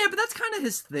 Yeah, but that's kind of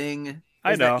his thing.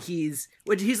 I know. He's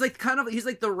like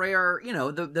the rare, you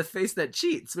know, the face that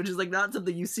cheats, which is like not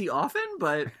something you see often,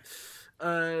 but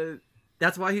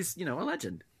that's why he's, you know, a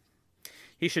legend.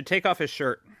 He should take off his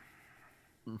shirt.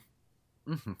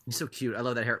 Mm-hmm. He's so cute. I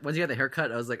love that hair. Once he got the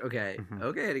haircut, I was like, okay,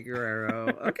 okay, Eddie Guerrero,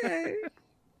 okay.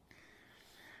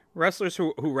 Wrestlers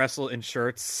who wrestle in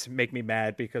shirts make me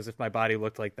mad because if my body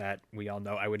looked like that, we all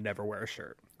know I would never wear a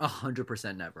shirt.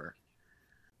 100% never.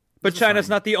 But Chyna's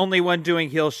not the only one doing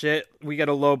heel shit. We get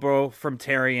a low blow from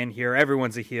Terry in here.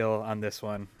 Everyone's a heel on this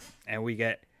one. And we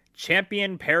get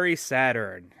champion Perry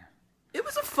Saturn. It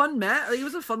was a fun match. It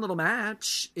was a fun little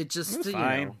match. It just, was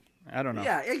fine. Know. I don't know.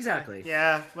 Yeah, exactly.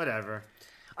 Yeah, whatever.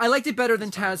 I liked it better than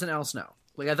Taz and Al Snow.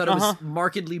 Like, I thought it was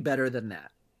markedly better than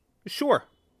that. Sure.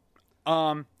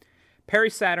 Perry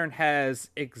Saturn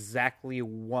has exactly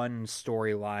one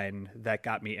storyline that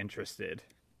got me interested.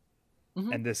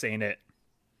 Mm-hmm. And this ain't it.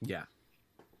 Yeah.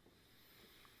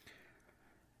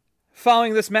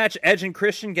 Following this match, Edge and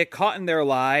Christian get caught in their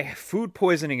lie. Food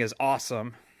poisoning is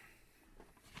awesome.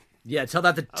 Yeah, tell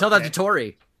that to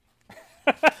Tori.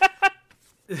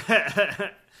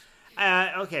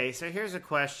 Okay, so here's a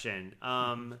question.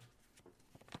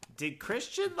 Did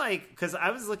Christian because I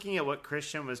was looking at what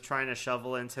Christian was trying to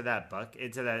shovel into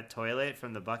that toilet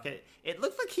from the bucket. It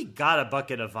looked like he got a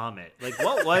bucket of vomit. Like,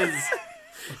 what was?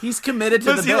 He's committed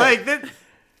to was the he bit.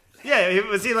 Yeah,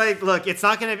 was he like, look, it's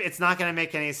not gonna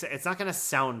make any, it's not gonna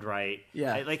sound right.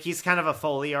 Yeah, like he's kind of a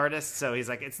Foley artist, so he's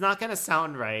like, it's not gonna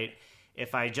sound right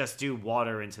if I just do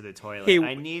water into the toilet.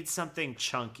 I need something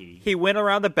chunky. He went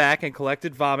around the back and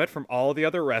collected vomit from all the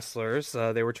other wrestlers.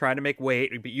 They were trying to make weight,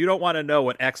 but you don't want to know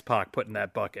what X-Pac put in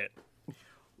that bucket.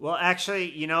 Well, actually,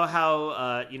 you know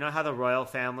how the royal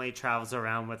family travels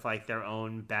around with like their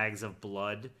own bags of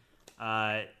blood.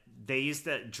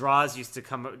 Draws used to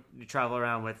travel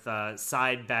around with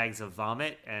side bags of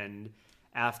vomit, and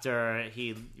after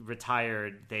he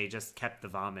retired, they just kept the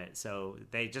vomit. So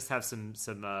they just have some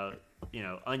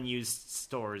unused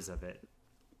stores of it.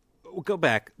 We'll go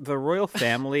back. The royal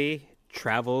family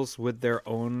travels with their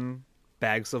own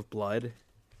bags of blood.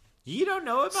 You don't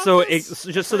know about this?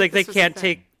 So they can't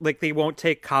take, they won't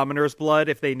take commoners' blood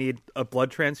if they need a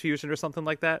blood transfusion or something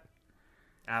like that?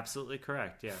 Absolutely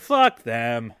correct, yeah. Fuck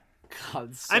them.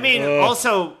 God, I mean,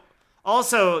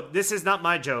 also, this is not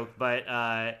my joke,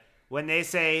 but when they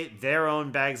say their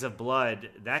own bags of blood,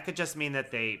 that could just mean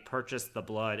that they purchased the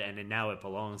blood and now it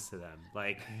belongs to them.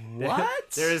 Like,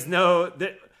 what? There is no.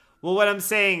 Well, what I'm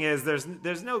saying is there's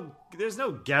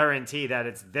no guarantee that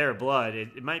it's their blood.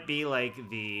 It might be like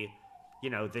the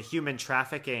human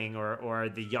trafficking or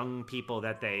the young people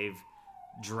that they've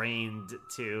drained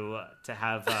to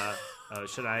have.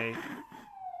 Should I?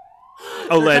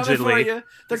 Allegedly,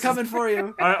 they're coming for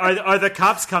you. Are the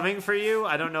cops coming for you?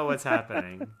 I don't know what's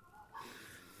happening.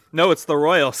 No, it's the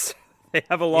Royals. They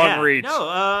have a long reach. No,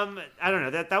 I don't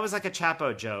know. That was like a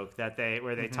Chapo joke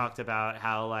where they talked about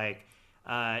how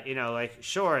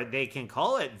sure, they can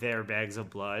call it their bags of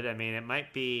blood. I mean, it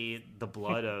might be the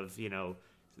blood of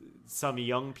some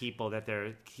young people that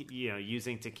they're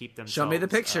using to keep themselves. Show me the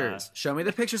pictures. Show me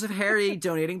the pictures of Harry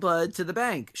donating blood to the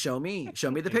bank. Show me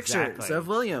the pictures of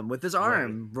William with his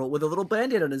arm, with a little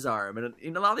band-aid on his arm and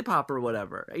eating a lollipop or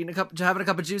whatever, having a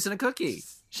cup of juice and a cookie.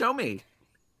 Show me.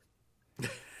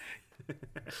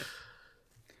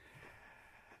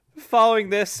 Following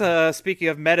this, speaking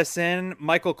of medicine,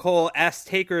 Michael Cole asked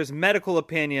Taker's medical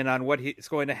opinion on what is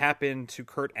going to happen to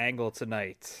Kurt Angle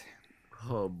tonight.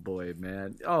 Oh boy,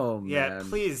 man. Oh man. Yeah,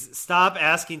 please stop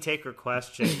asking Taker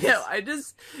questions. Yeah,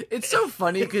 it's so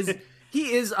funny because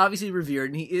he is obviously revered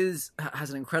and he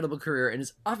has an incredible career and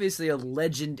is obviously a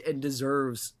legend and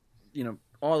deserves,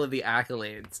 all of the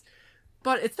accolades.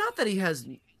 But it's not that he has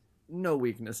no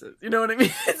weaknesses. You know what I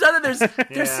mean? It's not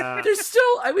that there's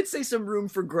still, I would say, some room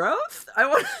for growth. I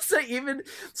want to say even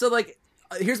so, like,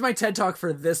 here's my TED Talk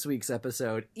for this week's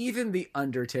episode. Even the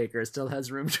Undertaker still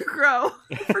has room to grow.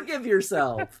 Forgive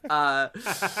yourself.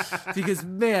 Because,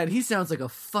 man, he sounds like a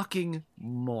fucking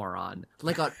moron.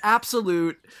 Like an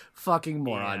absolute fucking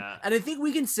moron. Yeah. And I think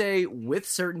we can say with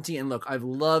certainty, and look, I've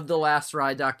loved the Last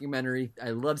Ride documentary. I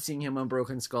love seeing him on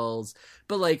Broken Skulls.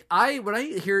 But, like, when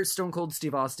I hear Stone Cold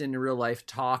Steve Austin in real life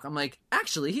talk, I'm like,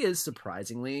 actually, he is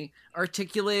surprisingly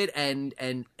articulate and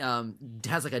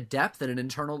has, like, a depth and an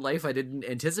internal life I didn't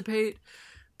anticipate.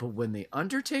 But when the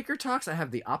Undertaker talks, I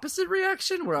have the opposite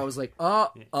reaction where I was like,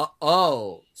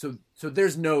 so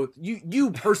there's no,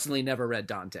 you personally never read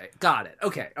Dante. Got it.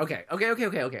 Okay.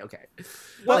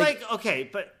 Well, okay,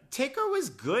 but Taker was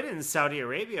good in Saudi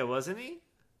Arabia, wasn't he?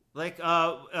 Like,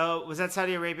 was that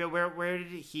Saudi Arabia? Where did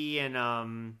he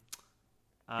and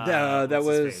that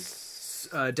was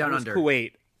Down Under.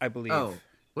 Kuwait, I believe. Oh,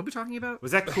 what are we talking about?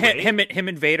 Was that Kuwait? Him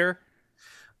and Vader.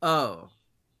 Oh,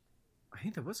 I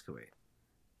think that was Kuwait.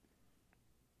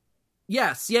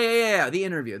 Yes, yeah. The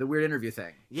interview, the weird interview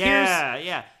thing.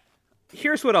 Yeah.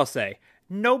 Here's what I'll say: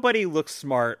 nobody looks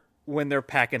smart when they're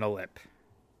packing a lip.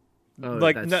 Oh,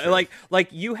 that's true. Like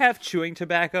you have chewing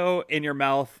tobacco in your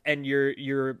mouth, and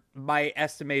my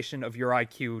estimation of your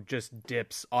IQ just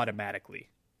dips automatically.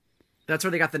 That's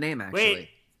where they got the name, actually.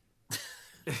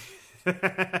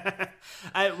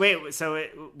 Wait. So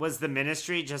was the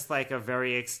Ministry just like a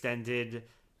very extended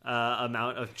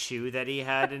amount of chew that he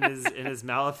had in his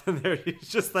mouth, and there he's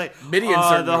just like, Midian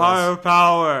the higher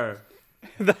power.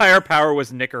 The higher power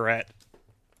was Nicorette.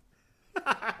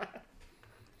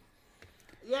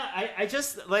 Yeah, I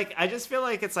just feel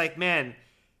like it's like, man,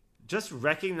 just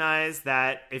recognize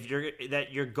that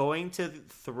you're going to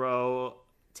throw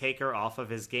Taker off of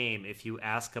his game if you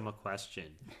ask him a question.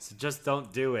 So just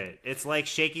don't do it. It's like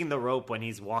shaking the rope when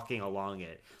he's walking along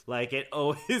it. Like it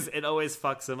always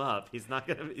fucks him up.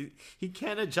 He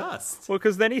can't adjust. Well,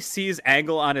 because then he sees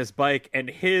Angle on his bike, and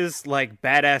his like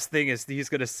badass thing is he's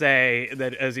gonna say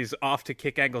that as he's off to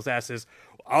kick Angle's ass is,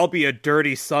 "I'll be a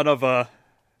dirty son of a."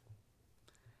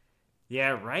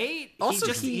 Yeah, right.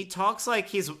 Also, he talks like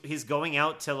he's going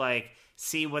out to like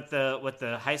see what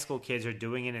the high school kids are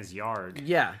doing in his yard.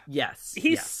 Yeah. Yes.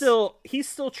 He's still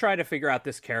trying to figure out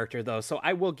this character though, so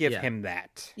I will give him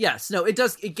that. Yes. No.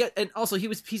 And also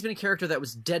he's been a character that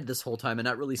was dead this whole time and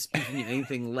not really speaking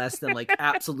anything less than like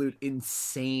absolute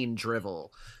insane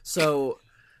drivel. So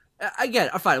again,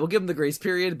 fine, we'll give him the grace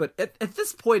period, but at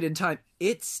this point in time,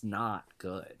 it's not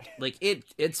good. Like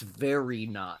it's very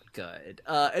not good.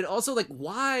 And also like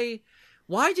why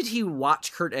did he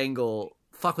watch Kurt Angle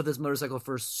fuck with his motorcycle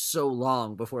for so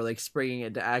long before like springing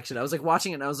into action? I was like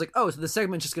watching it and I was like, oh, so the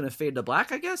segment's just gonna fade to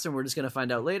black, I guess, and we're just gonna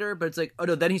find out later. But it's like, oh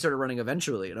no, then he started running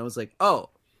eventually, and I was like,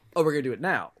 oh, we're gonna do it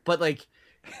now. But like,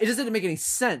 it just didn't make any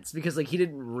sense because like he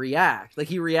didn't react. Like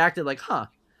he reacted like, huh,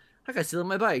 that guy's stealing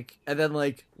my bike, and then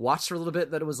like watched for a little bit.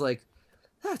 Then it was like,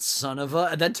 that son of a,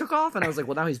 and then took off, and I was like,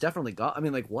 well, now he's definitely gone. I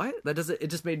mean, like what? It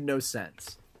just made no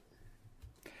sense.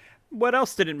 What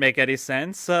else didn't make any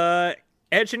sense?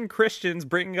 Edge and Christian's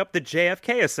bringing up the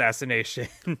JFK assassination.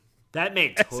 That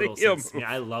made total sense to me.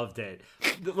 I loved it.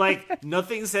 Like,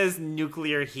 nothing says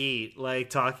nuclear heat like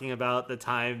talking about the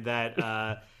time that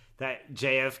that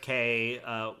JFK.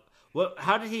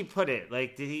 How did he put it?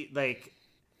 Like, did he like?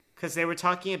 Because they were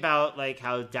talking about like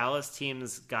how Dallas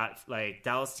teams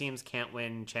can't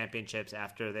win championships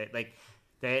after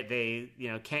they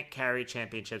can't carry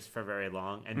championships for very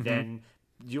long, and then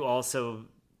you also.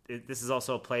 This is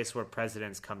also a place where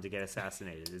presidents come to get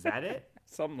assassinated. Is that it?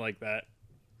 Something like that.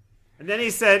 And then he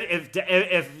said if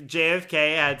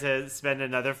JFK had to spend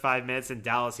another 5 minutes in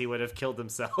Dallas, he would have killed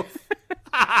himself.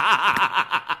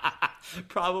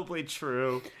 Probably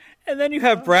true. And then you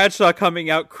have Bradshaw coming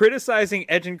out criticizing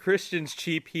Edge and Christian's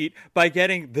cheap heat by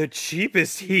getting the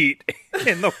cheapest heat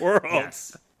in the world.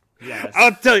 Yes.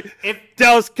 I'll tell you, if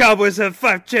Dallas Cowboys have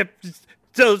 5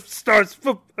 stars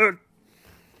for...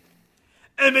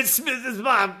 Emmitt Smith is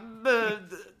my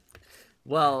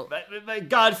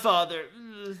godfather.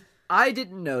 I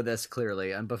didn't know this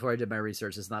clearly, and before I did my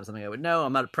research, it's not something I would know.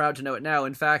 I'm not proud to know it now.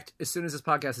 In fact, as soon as this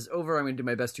podcast is over, I'm going to do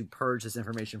my best to purge this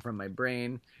information from my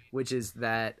brain, which is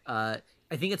that I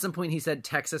think at some point he said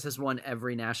Texas has won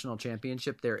every national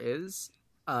championship there is,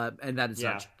 and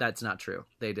that's not true.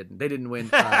 They didn't win.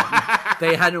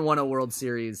 They hadn't won a World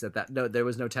Series at that. No, there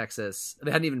was no Texas. They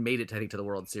hadn't even made it, I think, to the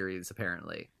World Series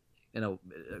apparently.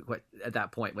 At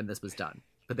that point when this was done,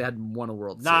 but they hadn't won a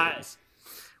World Series,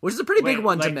 which is a pretty big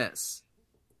one to miss.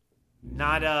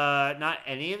 Not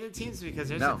any of the teams, because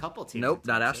there's a couple teams. Nope,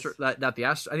 not Astro. Not the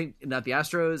Astro. I think not the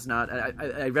Astros.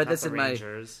 I read this in my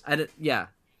Rangers.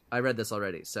 I read this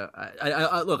already. So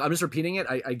I look, I'm just repeating it.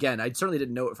 I certainly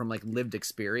didn't know it from like lived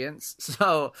experience.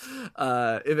 So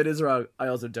if it is wrong, I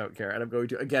also don't care, and I'm going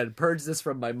to again purge this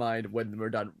from my mind when we're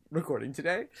done recording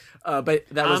today. But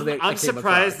that was I'm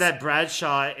surprised that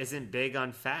Bradshaw isn't big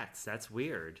on facts. That's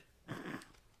weird.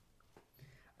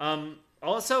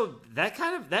 Also,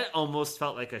 that almost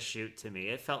felt like a shoot to me.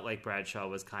 It felt like Bradshaw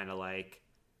was kind of like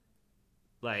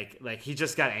he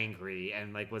just got angry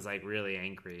and like was like really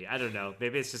angry. I don't know.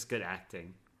 Maybe it's just good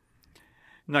acting.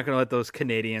 I'm not going to let those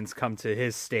Canadians come to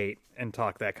his state and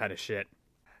talk that kind of shit.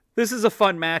 This is a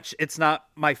fun match. It's not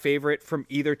my favorite from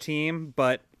either team,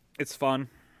 but it's fun.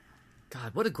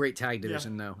 God, what a great tag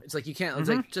division, though. It's like you can't. It's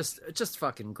like just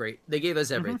fucking great. They gave us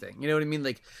everything. You know what I mean?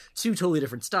 Like two totally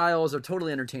different styles, a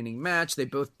totally entertaining match. They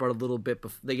both brought a little bit.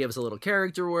 They gave us a little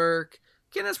character work.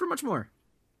 Can't ask for much more.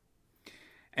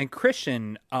 And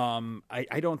Christian,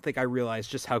 I don't think I realized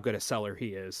just how good a seller he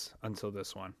is until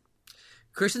this one.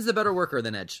 Christian's the better worker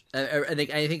than Edge. I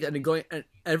think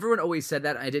everyone always said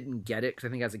that. I didn't get it because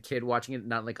I think as a kid watching it,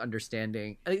 not like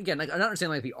understanding. Again, like I don't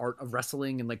understand like the art of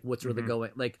wrestling and like what's really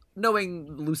going. Like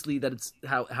knowing loosely that it's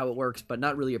how it works, but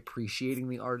not really appreciating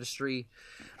the artistry.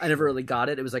 I never really got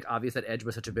it. It was like obvious that Edge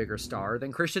was such a bigger star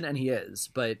than Christian, and he is.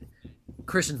 But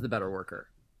Christian's the better worker.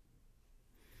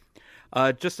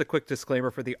 Just a quick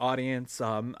disclaimer for the audience.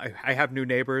 I have new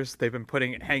neighbors. They've been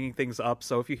hanging things up.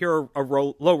 So if you hear a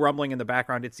low rumbling in the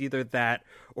background, it's either that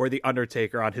or the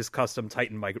Undertaker on his custom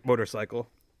Titan motorcycle.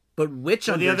 But which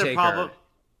Undertaker? The other problem...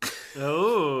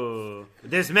 Oh,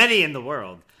 there's many in the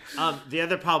world. The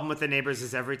other problem with the neighbors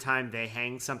is every time they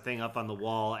hang something up on the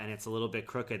wall and it's a little bit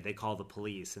crooked, they call the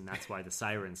police, and that's why the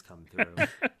sirens come through.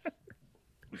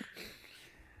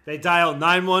 They dial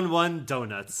 911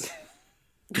 donuts.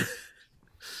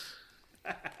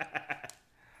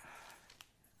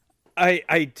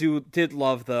 I did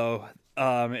love though,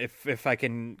 if I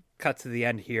can cut to the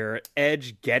end here,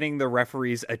 Edge getting the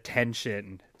referee's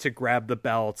attention to grab the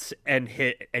belts and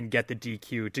hit and get the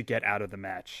DQ to get out of the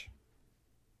match.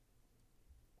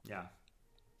 Yeah,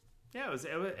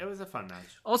 it was a fun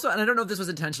match. Also, and I don't know if this was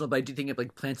intentional, but I do think it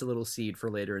like plants a little seed for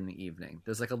later in the evening.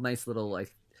 There's like a nice little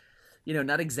like, you know,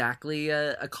 not exactly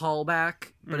a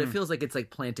callback, but it feels like it's like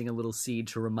planting a little seed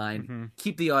to remind,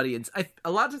 keep the audience.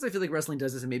 A lot of times I feel like wrestling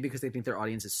does this, and maybe because they think their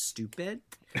audience is stupid.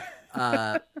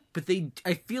 But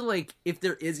I feel like if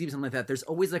there is even something like that, there's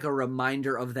always like a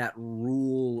reminder of that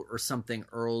rule or something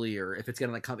earlier. If it's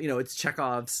gonna like come, you know, it's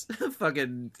Chekhov's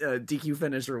fucking DQ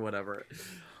finish or whatever.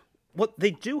 Well,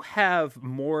 they do have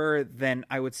more than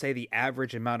I would say the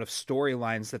average amount of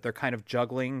storylines that they're kind of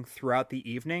juggling throughout the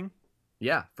evening.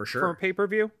 Yeah, for sure. For a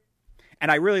pay-per-view. And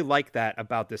I really like that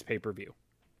about this pay-per-view.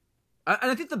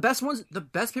 And I think the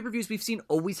best pay-per-views we've seen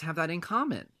always have that in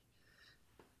common.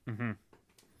 Mm-hmm.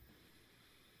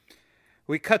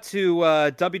 We cut to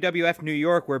WWF New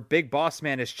York where Big Boss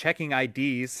Man is checking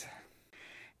IDs.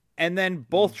 And then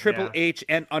both Triple H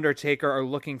and Undertaker are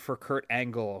looking for Kurt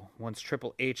Angle. Once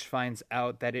Triple H finds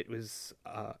out that it was,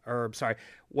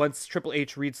 once Triple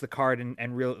H reads the card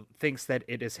and thinks that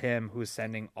it is him who's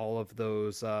sending all of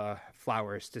those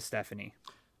flowers to Stephanie.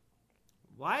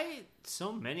 Why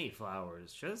so many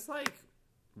flowers? Just like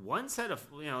one set of,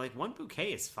 like one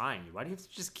bouquet is fine. Why do you have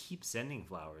to just keep sending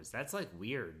flowers? That's like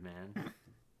weird, man.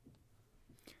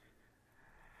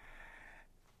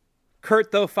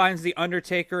 Kurt, though, finds the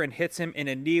Undertaker and hits him in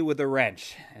a knee with a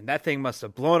wrench. And that thing must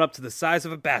have blown up to the size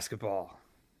of a basketball.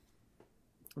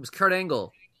 It was Kurt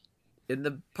Angle in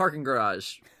the parking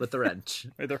garage with the wrench.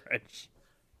 With the wrench.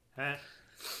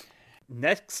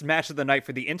 Next match of the night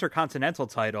for the Intercontinental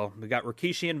title, we got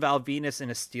Rikishi and Val Venis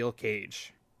in a steel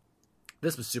cage.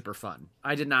 This was super fun.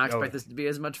 I did not expect this to be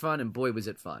as much fun, and boy, was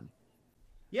it fun.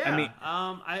 Yeah,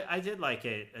 I did like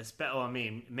it.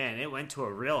 Man, it went to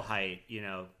a real height,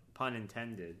 pun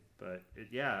intended, but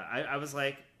I was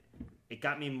like, it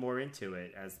got me more into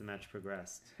it as the match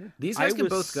progressed. These guys can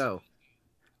both go.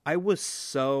 I was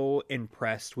so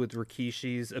impressed with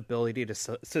Rikishi's ability to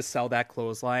sell that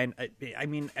clothesline. I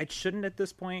mean, it shouldn't at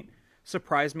this point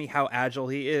surprise me how agile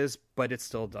he is, but it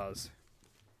still does.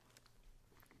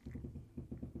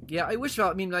 Yeah, I wish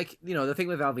the thing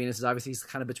with Val Venis is obviously he's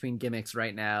kind of between gimmicks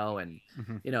right now, and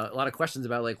a lot of questions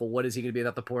about like, well, what is he going to be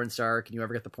without the porn star? Can you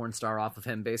ever get the porn star off of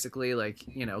him? Basically, like,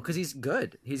 because he's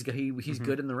good. He's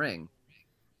good in the ring.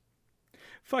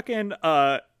 Fucking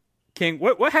King,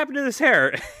 what happened to this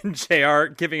hair? And JR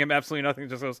giving him absolutely nothing,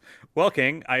 just goes, "Well,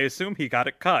 King, I assume he got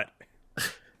it cut."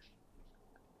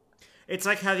 It's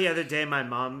like how the other day my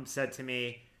mom said to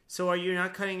me, "So are you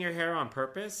not cutting your hair on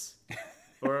purpose?"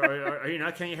 Or are you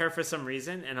not cutting your hair for some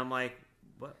reason? And I'm like,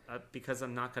 What? Because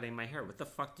I'm not cutting my hair. What the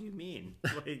fuck do you mean?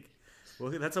 Like,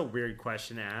 well, that's a weird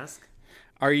question to ask.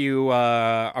 Are you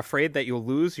afraid that you'll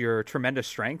lose your tremendous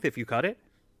strength if you cut it?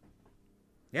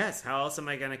 Yes. How else am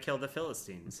I going to kill the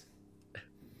Philistines?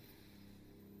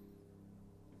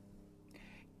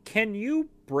 Can you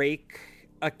break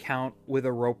a count with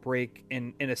a rope break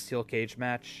in a steel cage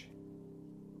match?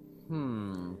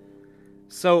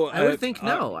 So I would think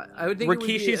no. I would think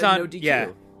Rikishi's it would be on no DQ. yeah.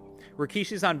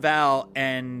 Rikishi's on Val,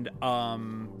 and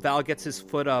Val gets his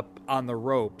foot up on the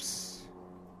ropes.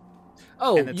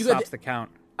 Oh, and it stops the count.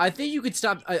 I think you could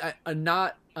stop. I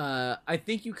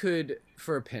think you could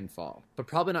for a pinfall, but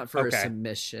probably not for a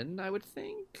submission. I would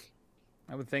think.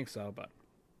 I would think so, but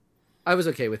I was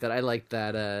okay with it. I liked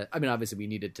that. I mean, obviously, we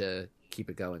needed to keep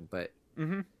it going, but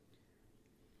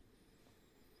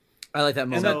I like that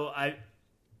moment. So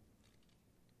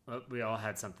we all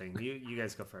had something. You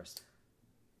guys go first.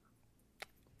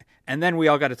 And then we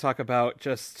all got to talk about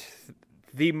just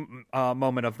the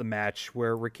moment of the match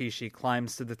where Rikishi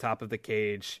climbs to the top of the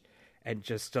cage and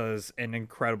just does an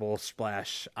incredible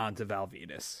splash onto Val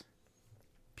Venis.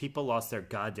 People lost their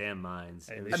goddamn minds.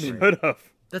 They should have.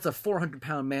 That's a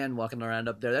 400-pound man walking around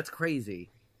up there. That's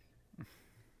crazy.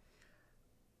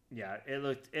 Yeah,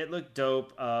 it looked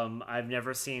dope. I've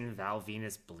never seen Val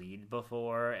Venis bleed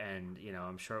before, and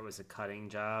I'm sure it was a cutting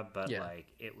job, but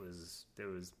like it was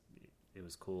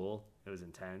cool. It was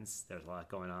intense. There's a lot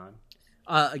going on.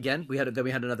 Again, we had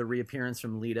another reappearance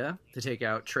from Lita to take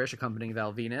out Trish, accompanying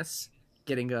Val Venis,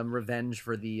 getting revenge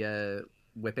for the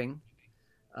whipping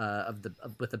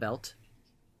with the belt.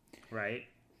 Right.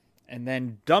 And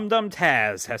then Dum Dum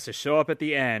Taz has to show up at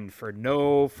the end for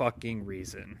no fucking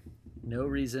reason. No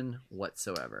reason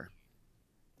whatsoever.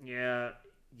 Yeah.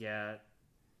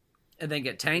 And then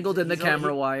get tangled in the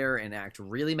camera wire and act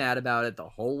really mad about it the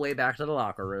whole way back to the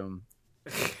locker room.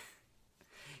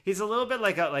 He's a little bit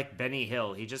like Benny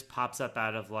Hill. He just pops up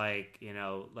out of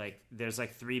there's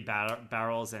like three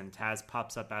barrels and Taz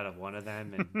pops up out of one of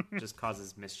them and just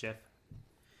causes mischief.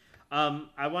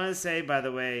 I want to say, by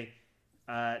the way,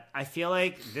 I feel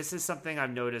like this is something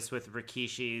I've noticed with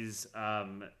Rikishi's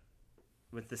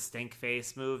with the stink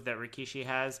face move that Rikishi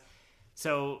has.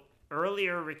 So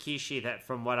earlier Rikishi, that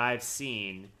from what I've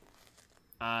seen,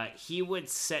 he would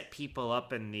set people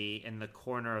up in the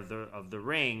corner of the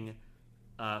ring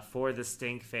for the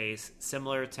stink face,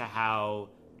 similar to how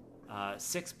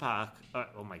X-Pac.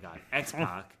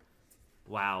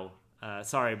 Wow.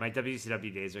 Sorry, my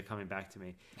WCW days are coming back to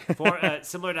me.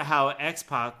 Similar to how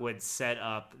X-Pac would set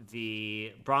up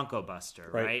the Bronco Buster,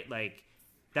 right? Like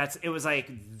it was like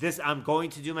this. I'm going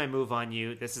to do my move on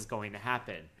you. This is going to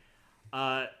happen.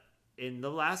 In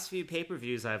the last few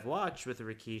pay-per-views I've watched with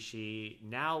Rikishi,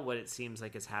 now what it seems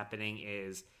like is happening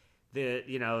is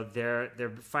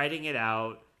they're fighting it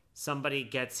out. Somebody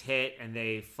gets hit and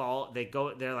they fall.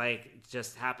 They're like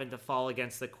just happen to fall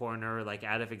against the corner, like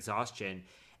out of exhaustion.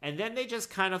 And then they just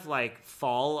kind of like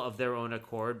fall of their own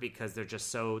accord because they're just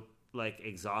so like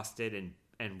exhausted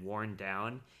and worn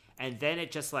down. And then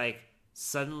it just like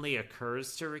suddenly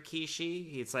occurs to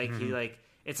Rikishi. It's like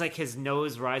it's like his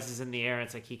nose rises in the air.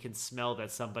 It's like he can smell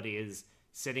that somebody is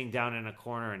sitting down in a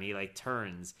corner, and he like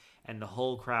turns, and the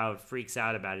whole crowd freaks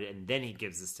out about it. And then he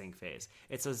gives the stink face.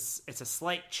 It's a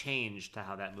slight change to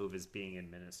how that move is being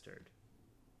administered.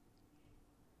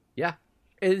 Yeah.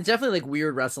 It's definitely like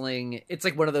weird wrestling. It's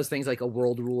like one of those things, like a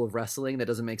world rule of wrestling that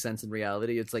doesn't make sense in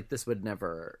reality. It's like this would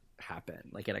never happen,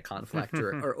 like in a conflict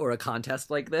or a contest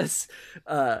like this.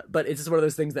 But it's just one of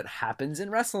those things that happens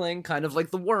in wrestling, kind of like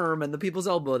the worm and the people's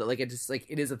elbow. Like it just like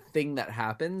it is a thing that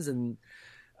happens, and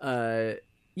I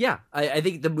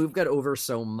think the move got over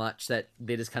so much that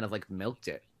they just kind of like milked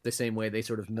it the same way they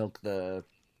sort of milk the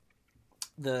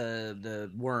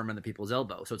worm and the people's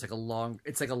elbow. So it's like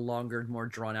a longer, more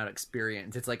drawn out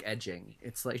experience. It's like edging.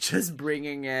 It's like just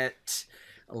bringing it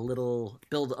a little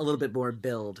bit more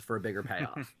build for a bigger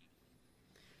payoff.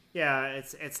 Yeah,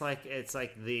 it's like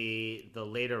the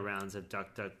later rounds of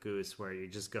Duck Duck Goose, where you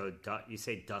just go duck, you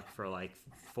say duck for like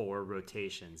 4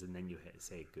 rotations and then you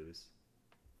say goose.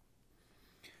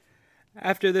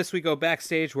 After this, we go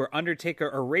backstage where Undertaker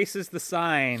erases the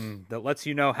sign that lets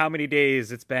you know how many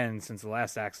days it's been since the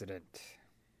last accident.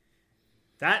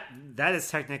 That is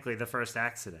technically the first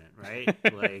accident, right?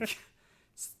 Like,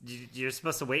 you're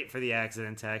supposed to wait for the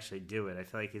accident to actually do it. I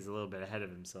feel like he's a little bit ahead of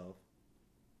himself.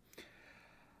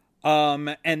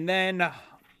 And then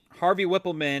Harvey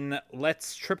Whippleman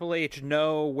lets Triple H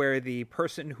know where the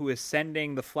person who is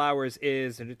sending the flowers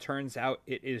is, and it turns out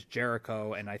it is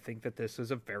Jericho. And I think that this is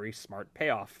a very smart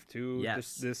payoff to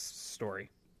this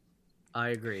story. I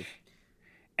agree.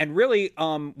 And really,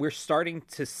 we're starting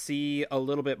to see a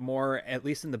little bit more, at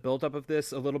least in the buildup of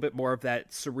this, a little bit more of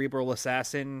that cerebral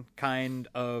assassin kind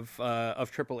of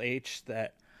Triple H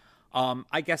that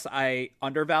I guess I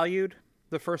undervalued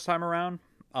the first time around.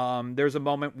 There's a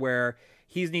moment where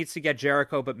he needs to get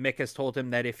Jericho, but Mick has told him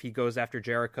that if he goes after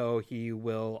Jericho,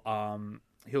 he'll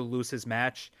lose his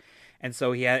match. And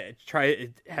so he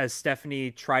has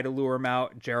Stephanie try to lure him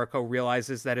out. Jericho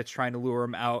realizes that it's trying to lure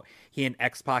him out. He and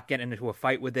X-Pac get into a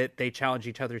fight with it. They challenge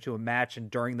each other to a match, and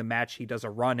during the match, he does a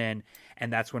run-in,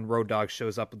 and that's when Road Dogg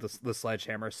shows up with the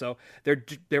sledgehammer. So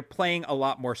they're playing a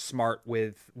lot more smart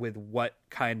with what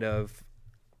kind of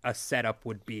a setup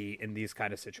would be in these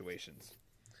kind of situations.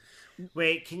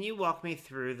 Wait, can you walk me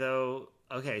through, though?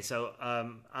 Okay, so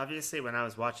obviously when I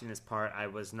was watching this part, I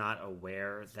was not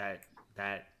aware that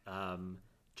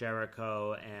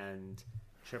Jericho and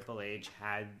Triple H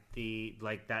had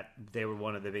that they were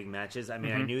one of the big matches. I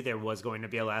mean, I knew there was going to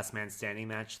be a last man standing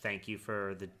match. Thank you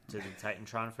to the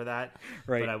Titantron for that.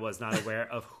 Right. But I was not aware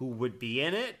of who would be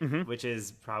in it, which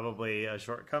is probably a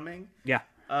shortcoming. Yeah.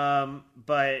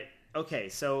 But okay,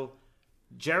 so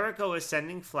Jericho is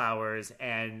sending flowers,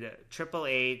 and Triple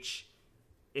H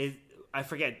is, I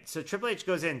forget. So Triple H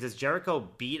goes in. Does Jericho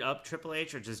beat up Triple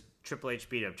H, or does Triple H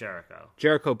beat up Jericho?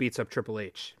 Jericho beats up Triple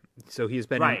H. So he's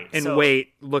been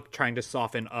trying to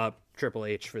soften up Triple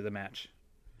H for the match.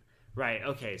 Right.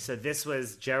 Okay. So this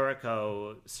was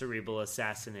Jericho cerebral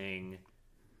assassinating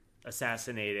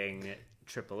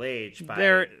Triple H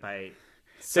by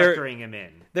suckering him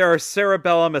in. There are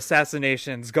cerebellum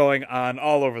assassinations going on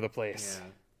all over the place.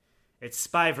 Yeah. It's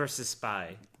spy versus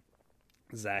spy.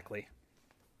 Exactly.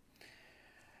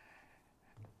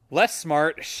 Less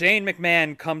smart, Shane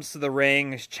McMahon comes to the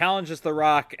ring, challenges The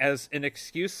Rock as an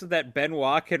excuse that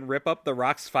Benoit can rip up The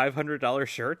Rock's $500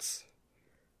 shirts.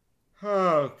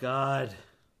 Oh, God.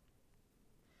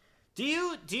 Do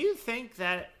you think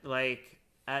that, like,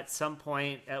 at one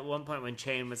point when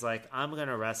Shane was like, I'm going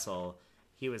to wrestle,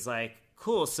 he was like,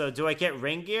 cool, so do I get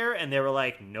ring gear? And they were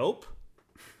like, nope.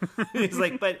 He's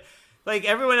like, but... like,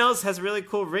 everyone else has really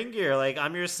cool ring gear. Like,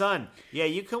 I'm your son. Yeah,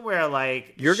 you can wear,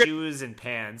 like, shoes and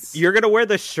pants. You're going to wear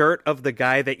the shirt of the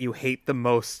guy that you hate the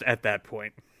most at that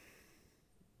point.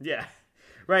 Yeah.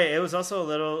 Right. It was also a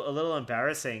little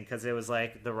embarrassing because it was,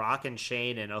 like, The Rock and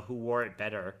Shane and who wore it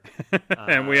better.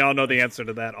 And we all know the answer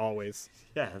to that always.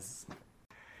 Yes.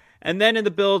 And then in the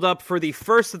build-up for the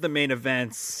first of the main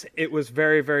events, it was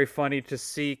very, very funny to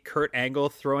see Kurt Angle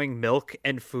throwing milk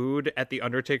and food at The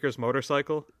Undertaker's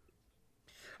motorcycle.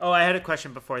 Oh, I had a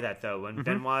question before that though. When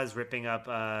Benoit is ripping up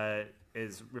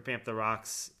The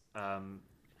Rock's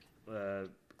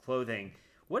clothing,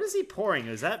 what is he pouring?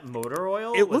 Is that motor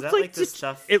oil? Was that like the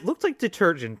stuff? It looked like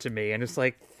detergent to me, and it's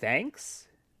like, thanks.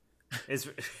 Is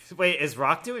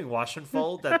Rock doing wash and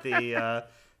fold at the at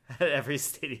every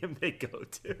stadium they go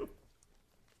to?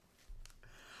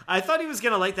 I thought he was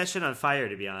gonna light that shit on fire.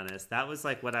 To be honest, that was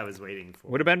like what I was waiting for.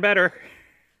 Would have been better.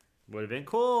 Would have been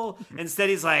cool. Instead,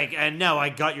 he's like, and no, I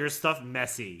got your stuff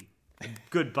messy.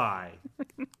 Goodbye.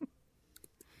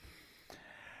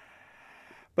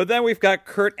 But then we've got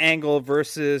Kurt Angle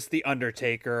versus The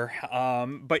Undertaker.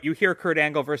 But you hear Kurt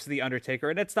Angle versus The Undertaker,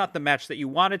 and it's not the match that you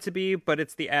want it to be, but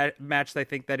it's the match that I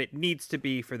think that it needs to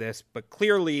be for this, but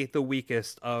clearly the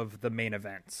weakest of the main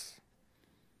events.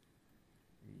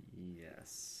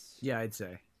 Yes. Yeah, I'd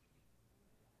say.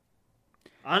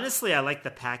 Honestly, I like the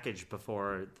package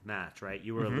before the match, right?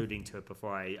 You were alluding to it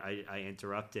before I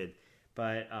interrupted.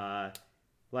 But,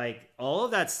 like, all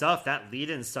of that stuff, that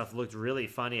lead-in stuff looked really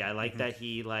funny. I like that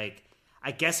he, like,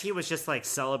 I guess he was just, like,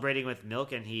 celebrating with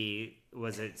milk and he,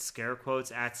 was it scare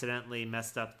quotes, accidentally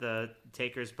messed up the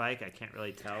Taker's bike? I can't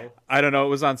really tell. I don't know. It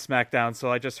was on SmackDown,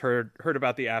 so I just heard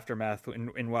about the aftermath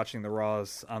in watching the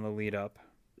Raws on the lead-up.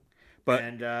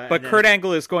 But Kurt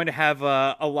Angle is going to have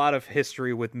a lot of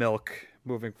history with milk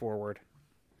moving forward.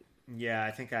 Yeah, I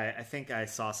think I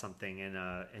saw something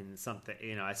in something.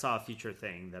 You know, I saw a future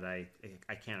thing that I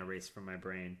can't erase from my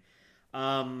brain.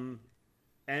 And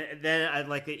then I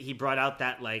like that he brought out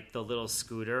that like the little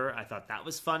scooter. I thought that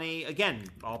was funny. Again,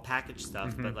 all package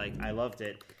stuff, but like I loved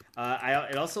it.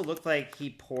 It also looked like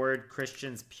he poured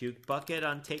Christian's puke bucket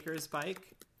on Taker's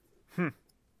bike.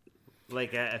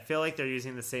 Like I feel like they're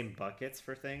using the same buckets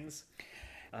for things.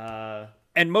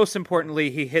 And most importantly,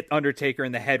 he hit Undertaker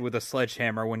in the head with a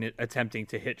sledgehammer when attempting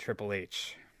to hit Triple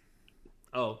H.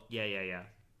 Oh, yeah.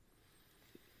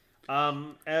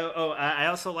 I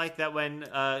also like that when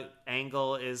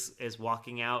Angle is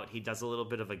walking out, he does a little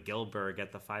bit of a Gilbert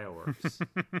at the fireworks.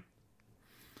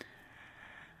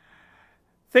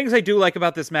 Things I do like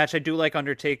about this match, I do like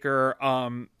Undertaker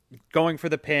going for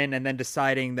the pin and then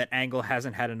deciding that Angle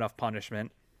hasn't had enough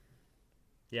punishment.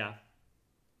 Yeah.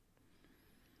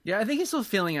 Yeah, I think he's still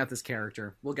feeling out this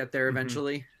character. We'll get there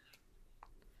eventually.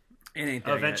 It ain't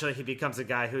there Eventually, he becomes a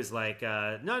guy who's like,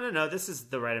 no, this is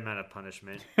the right amount of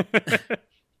punishment.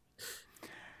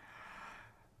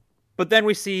 But then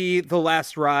we see the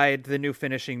last ride, the new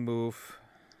finishing move.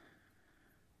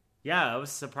 Yeah, I was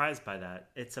surprised by that.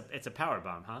 It's a power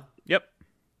bomb, huh? Yet.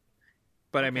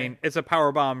 But I mean, it's a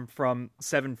power bomb from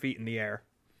 7 feet in the air.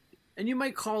 And you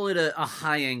might call it a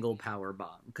high angle power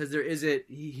bomb because there is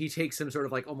he takes him sort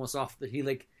of like almost off the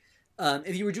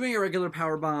if you were doing a regular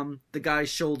power bomb, the guy's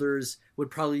shoulders would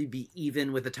probably be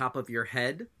even with the top of your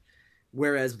head,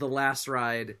 whereas the last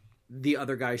ride, the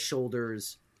other guy's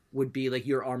shoulders would be like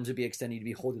your arms would be extending to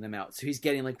be holding them out. So he's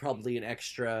getting like probably an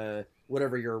extra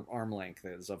whatever your arm length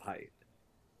is of height.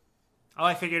 Oh,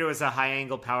 I figured it was a high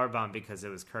angle power bomb because it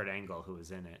was Kurt Angle who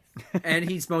was in it. And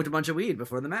he smoked a bunch of weed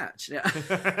before the match. Yeah.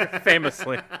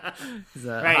 Famously.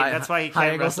 Right, that's why he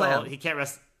can't wrestle. Slam. He can't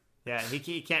wrestle. Yeah,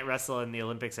 he can't wrestle in the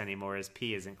Olympics anymore. His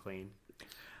pee isn't clean.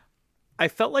 I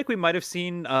felt like we might have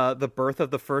seen the birth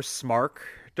of the first Smark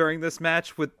during this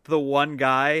match with the one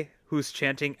guy who's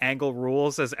chanting Angle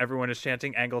rules as everyone is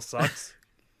chanting Angle sucks.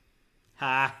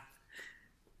 Ha.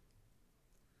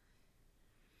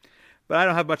 But I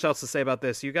don't have much else to say about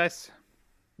this. You guys?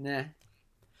 Nah.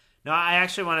 No, I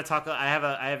actually want to talk. I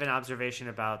have an observation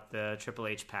about the Triple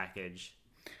H package.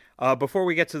 Before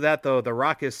we get to that, though, The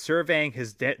Rock is surveying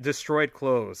his destroyed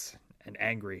clothes and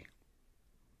angry.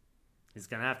 He's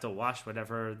gonna have to wash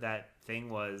whatever that thing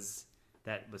was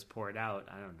that was poured out.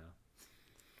 I don't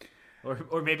know.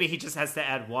 Or maybe he just has to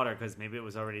add water because maybe it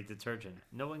was already detergent.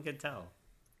 No one can tell.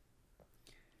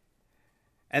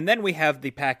 And then we have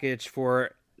the package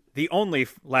for the only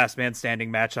last man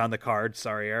standing match on the card.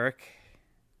 Sorry, Eric.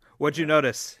 What'd you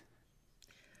notice?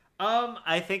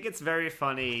 I think it's very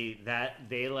funny that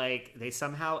they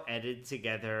somehow edited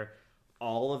together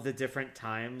all of the different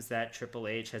times that Triple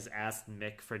H has asked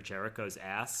Mick for Jericho's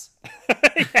ass.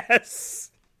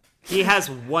 Yes. He has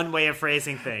one way of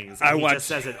phrasing things. And he just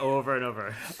says it over and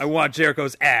over. I want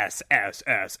Jericho's ass, ass,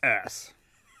 ass, ass.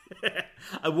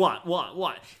 I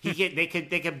want. They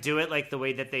could do it like the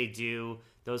way that they do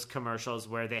those commercials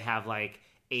where they have like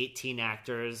 18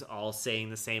 actors all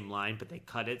saying the same line, but they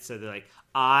cut it so they're like,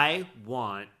 I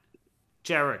want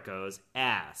Jericho's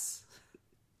ass.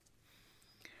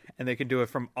 And they can do it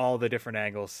from all the different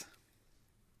angles.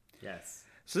 Yes.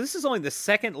 So this is only the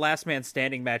second last man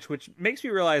standing match, which makes me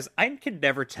realize I can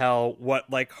never tell what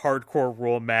like hardcore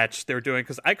rule match they're doing,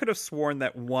 because I could have sworn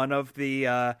that one of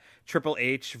the Triple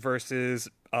H versus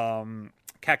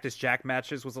Cactus Jack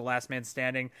matches was the last man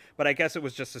standing, but I guess it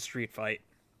was just a street fight.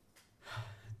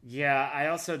 Yeah,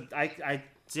 I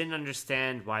didn't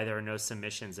understand why there are no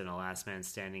submissions in a last man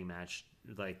standing match.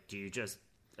 Like, do you just,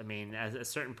 I mean, at a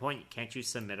certain point, can't you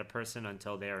submit a person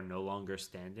until they are no longer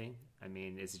standing? I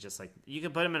mean, is it just like, you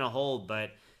can put them in a hold,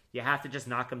 but you have to just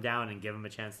knock them down and give them a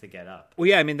chance to get up? Well,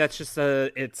 yeah, I mean, that's just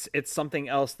it's something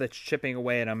else that's chipping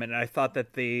away at them, and I thought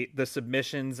that the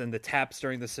submissions and the taps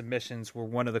during the submissions were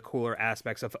one of the cooler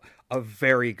aspects of a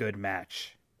very good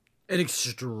match. An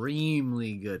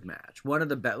extremely good match. One of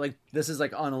the best. Like, this is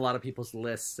like on a lot of people's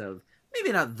lists of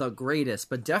maybe not the greatest,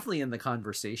 but definitely in the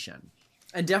conversation,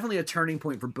 and definitely a turning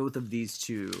point for both of these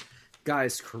two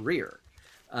guys' career.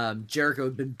 Jericho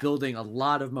had been building a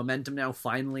lot of momentum now,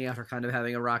 finally, after kind of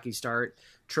having a rocky start.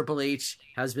 Triple H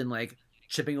has been like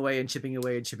chipping away, and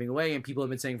people have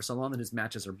been saying for so long that his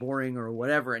matches are boring or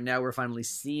whatever, and now we're finally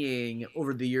seeing,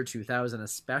 over the year 2000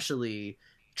 especially,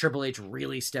 Triple H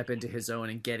really step into his own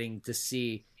and getting to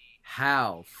see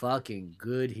how fucking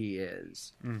good he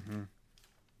is. Mm-hmm.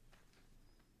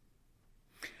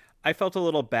 I felt a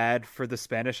little bad for the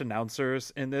Spanish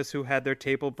announcers in this who had their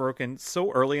table broken so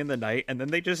early in the night, and then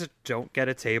they just don't get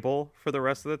a table for the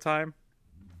rest of the time.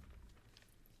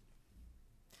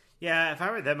 Yeah, if I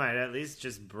were them, I'd at least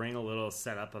just bring a little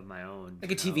setup of my own.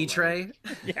 Like a TV tray?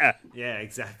 Yeah. Yeah,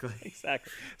 exactly.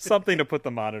 Exactly. Something to put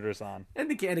the monitors on.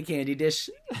 And a candy dish.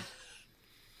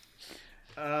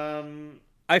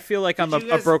 I feel like I'm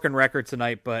a broken record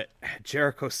tonight, but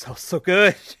Jericho's so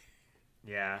good.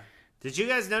 Yeah. Did you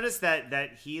guys notice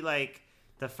that he, like,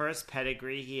 the first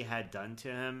pedigree he had done to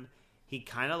him, he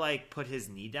kind of like put his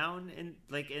knee down in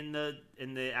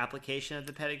the application of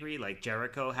the pedigree? Like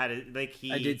Jericho had it, like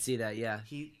he. I did see that. Yeah.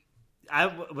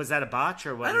 Was that a botch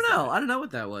or what? I don't know. I don't know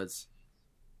what that was.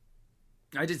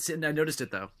 I did see, and I noticed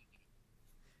it though.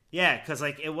 Yeah, because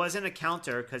like it wasn't a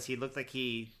counter because he looked like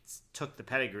he took the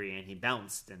pedigree and he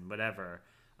bounced and whatever.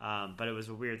 But it was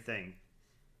a weird thing.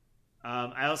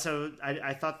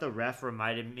 I thought the ref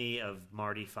reminded me of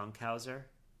Marty Funkhauser.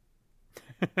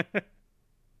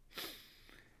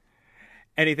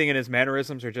 Anything in his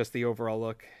mannerisms or just the overall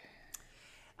look?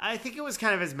 I think it was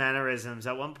kind of his mannerisms.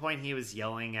 At one point, he was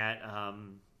yelling at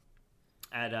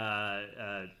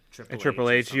Triple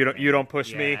H. You don't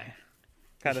push me,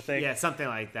 kind of thing. Yeah, something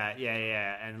like that.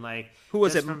 Yeah. And like, who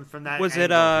was it? From that was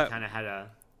angle, it? Kind of had a.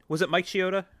 Was it Mike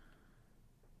Chioda?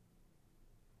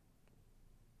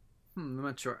 I'm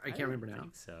not sure. I can't remember now.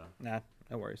 So Nah,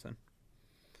 no worries then.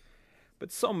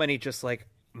 But so many just like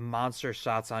monster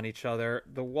shots on each other.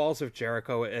 The walls of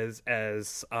Jericho as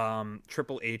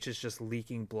Triple H is just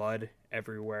leaking blood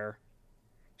everywhere.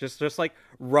 Just like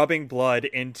rubbing blood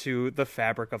into the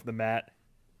fabric of the mat.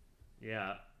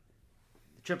 Yeah.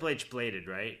 Triple H bladed,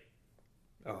 right?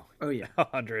 Oh yeah.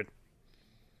 100.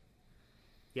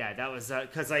 Yeah, that was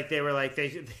because like they were like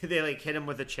they like hit him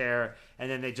with a chair and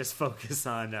then they just focus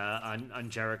on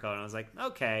Jericho, and I was like,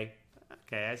 okay,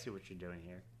 I see what you're doing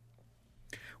here.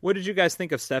 What did you guys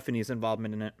think of Stephanie's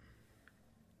involvement in it?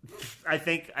 I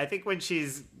think when she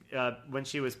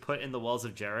was put in the walls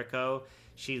of Jericho,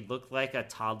 she looked like a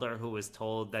toddler who was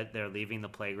told that they're leaving the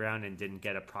playground and didn't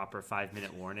get a proper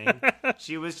 5-minute warning.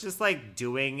 She was just like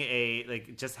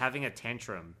just having a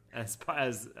tantrum as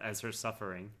her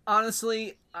suffering.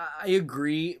 Honestly, I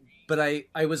agree, but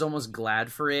I was almost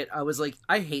glad for it. I was like,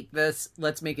 I hate this.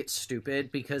 Let's make it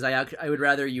stupid, because I would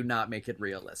rather you not make it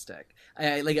realistic.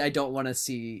 I don't want to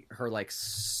see her like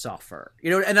suffer,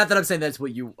 and not that I'm saying that's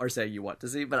what you are saying you want to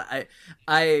see, but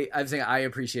I'm saying I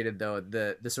appreciated though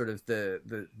the sort of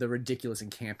the ridiculous and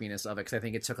campiness of it, because I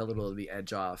think it took a little of the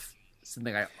edge off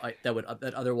something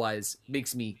that otherwise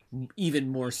makes me even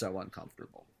more so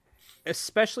uncomfortable.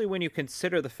 Especially when you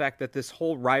consider the fact that this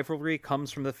whole rivalry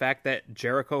comes from the fact that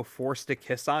Jericho forced a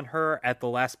kiss on her at the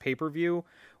last pay-per-view,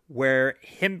 where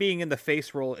him being in the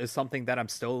face role is something that I'm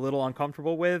still a little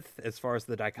uncomfortable with as far as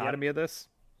the dichotomy of this.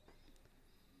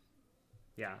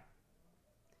 Yeah.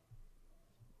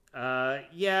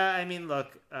 Yeah, I mean,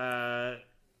 look, I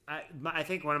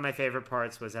think one of my favorite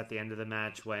parts was at the end of the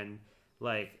match when,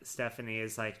 like, Stephanie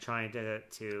is, like, trying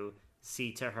to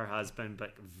see to her husband,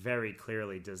 but very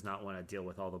clearly does not want to deal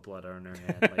with all the blood on her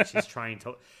hand. Like,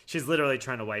 she's literally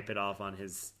trying to wipe it off on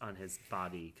his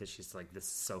body, because she's like, this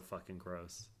is so fucking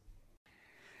gross.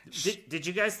 Did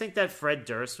you guys think that Fred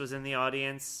Durst was in the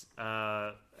audience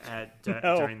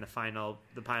during the final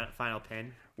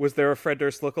pin? Was there a Fred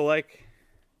Durst lookalike?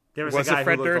 There was a guy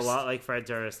who looked a lot like Fred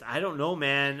Durst. I don't know,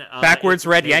 man. Backwards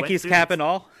red Yankees cap and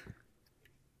all?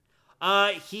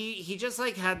 He just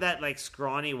like had that like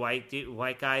scrawny white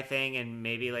guy thing, and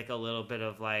maybe like a little bit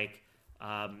of like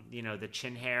the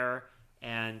chin hair,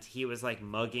 and he was like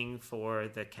mugging for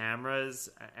the cameras,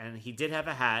 and he did have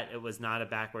a hat. It was not a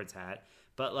backwards hat,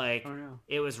 but like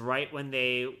it was right when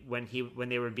they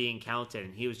were being counted,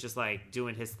 and he was just like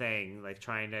doing his thing, like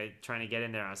trying to get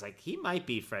in there. I was like, he might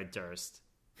be Fred Durst.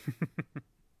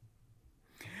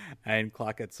 I didn't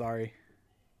clock it, sorry.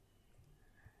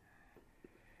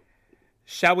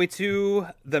 Shall we to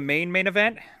the main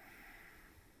event?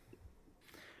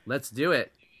 Let's do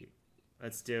it.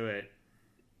 Let's do it.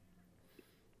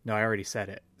 No, I already said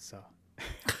it, so.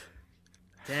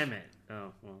 Damn it.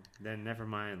 Oh, well, then never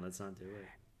mind. Let's not do it.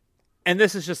 And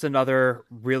this is just another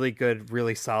really good,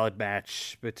 really solid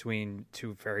match between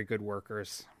two very good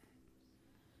workers.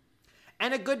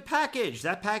 And a good package.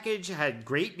 That package had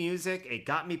great music. It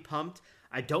got me pumped.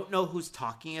 I don't know who's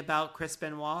talking about Chris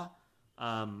Benoit.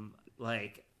 I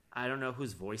don't know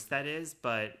whose voice that is,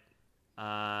 but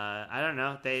I don't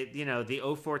know. The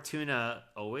O Fortuna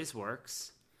always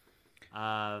works.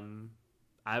 I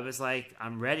was like,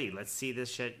 I'm ready. Let's see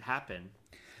this shit happen.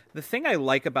 The thing I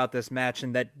like about this match,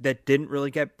 and that didn't really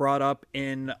get brought up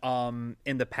in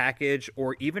the package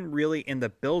or even really in the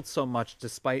build so much,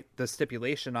 despite the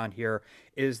stipulation on here,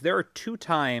 is there are 2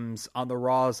 times on the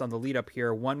Raws on the lead up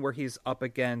here. One where he's up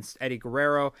against Eddie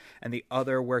Guerrero, and the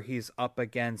other where he's up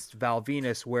against Val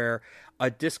Venis, where a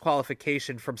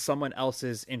disqualification from someone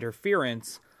else's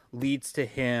interference leads to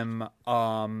him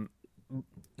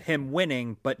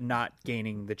winning but not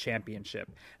gaining the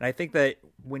championship. And I think that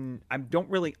when I don't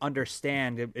really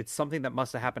understand, it's something that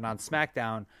must have happened on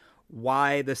SmackDown,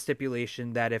 why the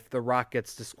stipulation that if The Rock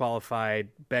gets disqualified,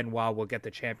 Benoit will get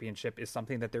the championship is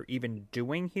something that they're even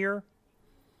doing here.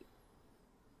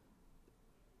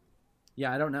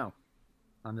 Yeah, I don't know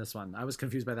on this one. I was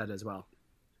confused by that as well.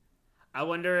 I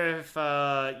wonder if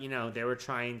they were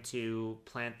trying to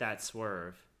plant that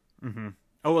swerve. Mm-hmm.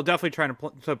 Oh, we'll definitely try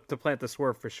to plant the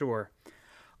swerve for sure.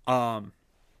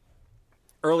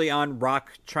 early on,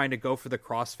 Rock trying to go for the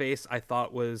crossface, I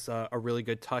thought was a really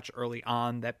good touch early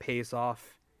on that pays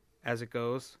off as it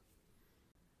goes.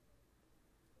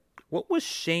 What was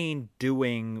Shane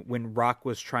doing when Rock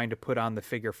was trying to put on the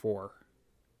figure four?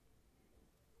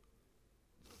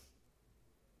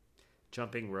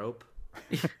 Jumping rope.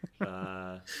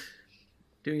 Doing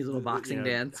his little boxing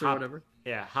dance or whatever.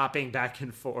 Yeah, hopping back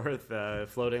and forth,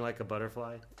 floating like a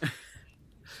butterfly.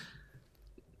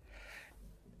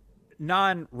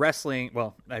 Non-wrestling,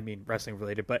 well, I mean wrestling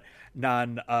related, but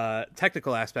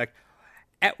non-technical aspect.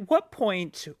 At what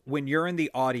point, when you're in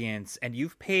the audience and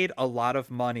you've paid a lot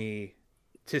of money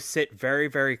to sit very,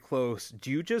 very close, do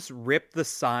you just rip the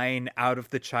sign out of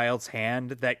the child's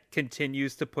hand that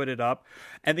continues to put it up?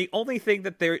 And the only thing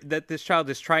that this child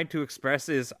is trying to express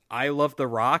is, I love The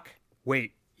Rock.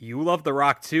 Wait, you love The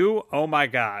Rock too? Oh my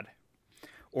God.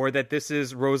 Or that this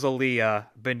is Rosalia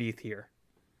beneath here.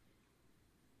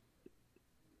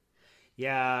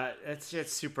 Yeah, it's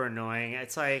just super annoying.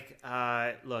 It's like,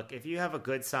 look, if you have a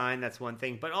good sign, that's one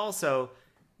thing. But also,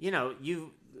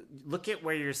 you look at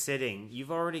where you're sitting.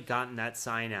 You've already gotten that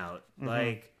sign out.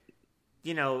 Mm-hmm.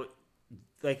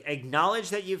 Like acknowledge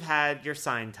that you've had your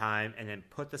sign time and then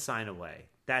put the sign away.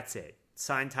 That's it.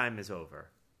 Sign time is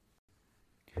over.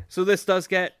 So this does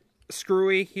get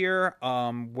screwy here,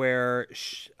 where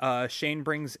Shane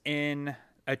brings in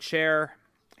a chair,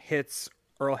 hits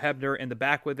Earl Hebner in the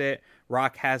back with it.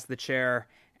 Rock has the chair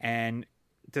and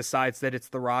decides that it's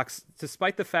The Rock's,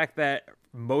 despite the fact that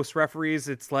most referees,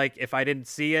 it's like, if I didn't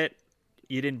see it,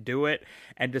 you didn't do it.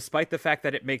 And despite the fact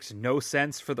that it makes no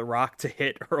sense for The Rock to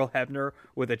hit Earl Hebner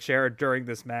with a chair during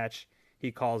this match,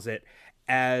 he calls it,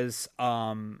 as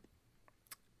The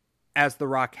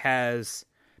Rock has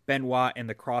Benoit in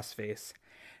the crossface.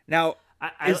 Now,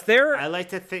 I like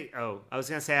to think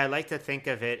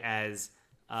of it as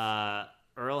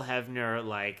Earl Hebner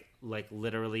like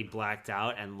literally blacked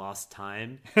out and lost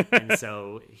time, and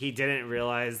so he didn't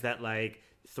realize that like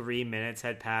 3 minutes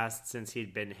had passed since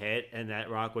he'd been hit, and that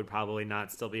Rock would probably not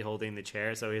still be holding the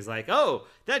chair. So he's like, "Oh,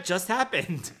 that just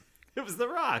happened. It was The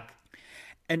Rock."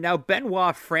 And now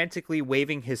Benoit frantically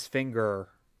waving his finger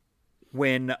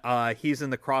when he's in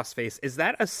the crossface. Is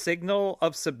that a signal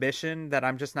of submission that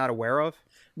I'm just not aware of?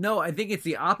 No, I think it's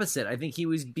the opposite. I think he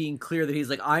was being clear that he's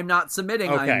like, I'm not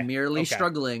submitting. Okay. I'm merely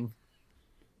struggling.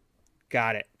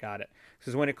 Got it.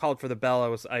 Because when it called for the bell,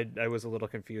 I was a little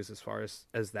confused as far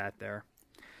as that there.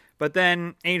 But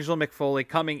then Angel McFoley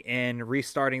coming in,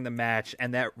 restarting the match,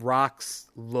 and that Rock's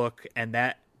look and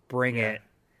that bring it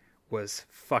was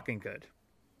fucking good.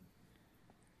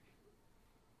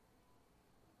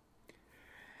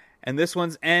 And this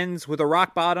one ends with a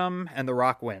rock bottom, and The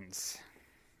Rock wins.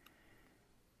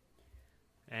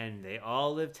 And they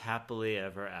all lived happily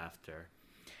ever after.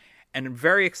 And I'm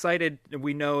very excited.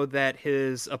 We know that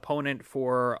his opponent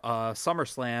for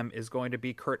SummerSlam is going to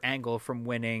be Kurt Angle from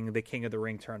winning the King of the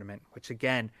Ring tournament, which,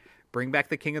 again, bring back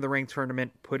the King of the Ring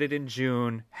tournament, put it in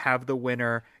June, have the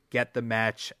winner get the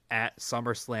match at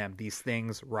SummerSlam. These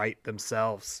things write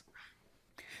themselves.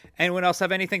 Anyone else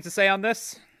have anything to say on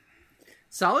this?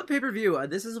 Solid pay-per-view.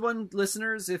 This is one,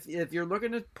 listeners, if you're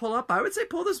looking to pull up, I would say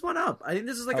pull this one up. I think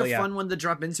this is like fun one to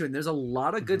drop into, and there's a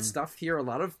lot of good stuff here. A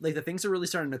lot of like the things are really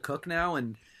starting to cook now,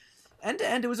 and end to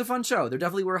end, it was a fun show. There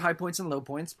definitely were high points and low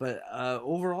points, but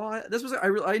overall, this was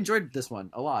I enjoyed this one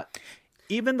a lot.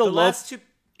 Even the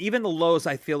lows,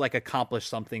 I feel like accomplished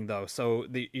something though. So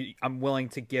I'm willing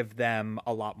to give them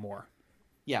a lot more.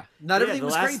 Yeah, not everything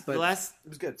was great, but it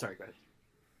was good. Sorry, go ahead.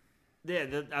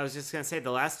 Yeah, I was just gonna say the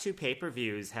last two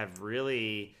pay-per-views have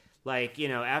really, like,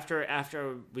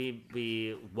 after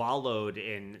we wallowed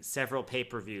in several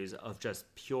pay-per-views of just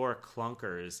pure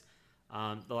clunkers,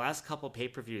 the last couple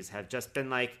pay-per-views have just been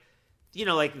like,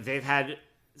 they've had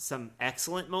some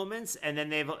excellent moments, and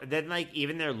then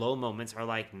even their low moments are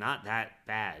like not that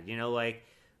bad. Like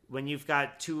when you've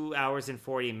got 2 hours and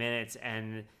 40 minutes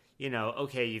and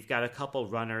okay, you've got a couple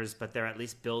runners, but they're at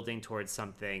least building towards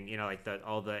something, like the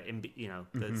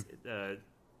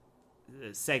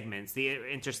segments, the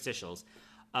interstitials.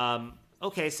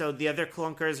 Okay, so the other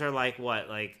clunkers are like what?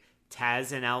 Like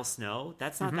Taz and Al Snow?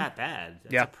 That's not that bad.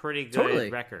 That's a pretty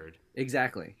good record.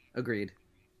 Exactly. Agreed.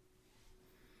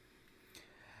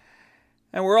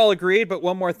 And we're all agreed, but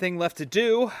one more thing left to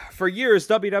do. For years,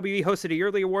 WWE hosted a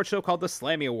yearly award show called the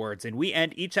Slammy Awards, and we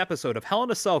end each episode of Hell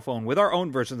in a Cell Phone with our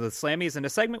own version of the Slammys in a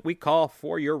segment we call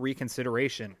For Your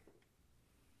Reconsideration.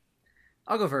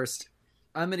 I'll go first.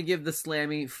 I'm going to give the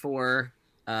Slammy for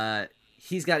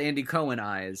He's Got Andy Cohen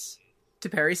Eyes to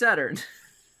Perry Saturn.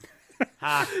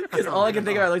 Because all I can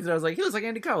think about, I looked at it, I was like, he looks like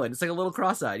Andy Cohen. It's like a little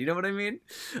cross-eyed. You know what I mean?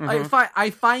 I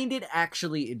find it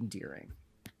actually endearing.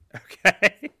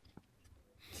 Okay.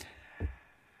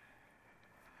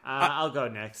 I'll go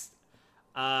next.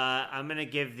 I'm going to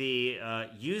give the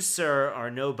 "You, Sir, are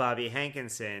no Bobby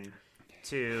Hankinson"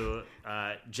 to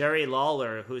Jerry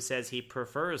Lawler, who says he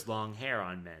prefers long hair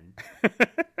on men.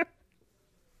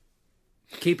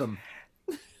 Keep him.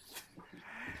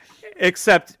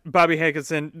 Except Bobby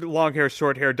Hankinson, long hair,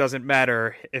 short hair doesn't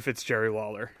matter if it's Jerry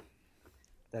Lawler.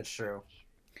 That's true.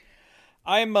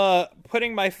 I'm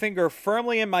putting my finger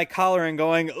firmly in my collar and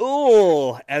going,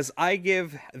 ooh, as I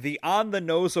give the On the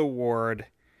Nose award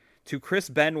to Chris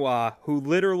Benoit, who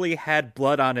literally had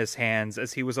blood on his hands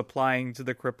as he was applying to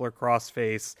the Crippler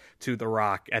crossface to The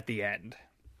Rock at the end.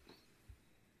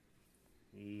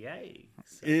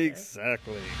 Yikes. Okay.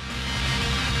 Exactly.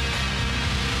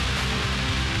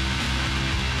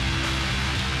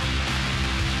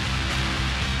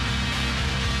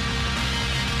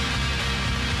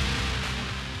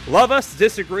 Love us,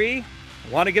 disagree,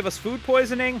 want to give us food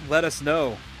poisoning? Let us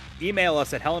know. Email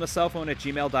us at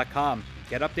hellinacellphone@gmail.com.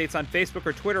 Get updates on Facebook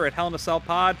or Twitter at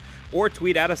hellinacellpod, or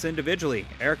tweet at us individually.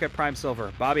 Eric at Prime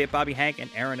Silver, Bobby at Bobby Hank, and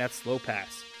Aaron at Slow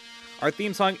Pass. Our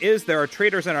theme song is There Are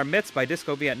Traitors in Our Midst by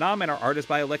Disco Vietnam, and our art is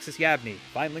by Alexis Yavny.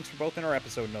 Find links for both in our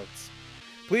episode notes.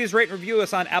 Please rate and review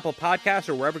us on Apple Podcasts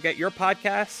or wherever you get your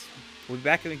podcasts. We'll be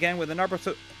back again with another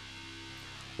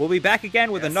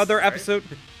episode.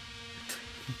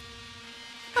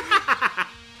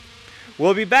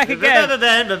 We'll be back again.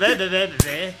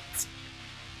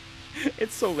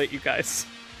 It's so late, you guys.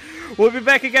 We'll be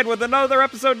back again with another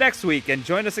episode next week, and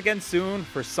join us again soon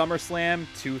for SummerSlam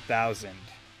 2000.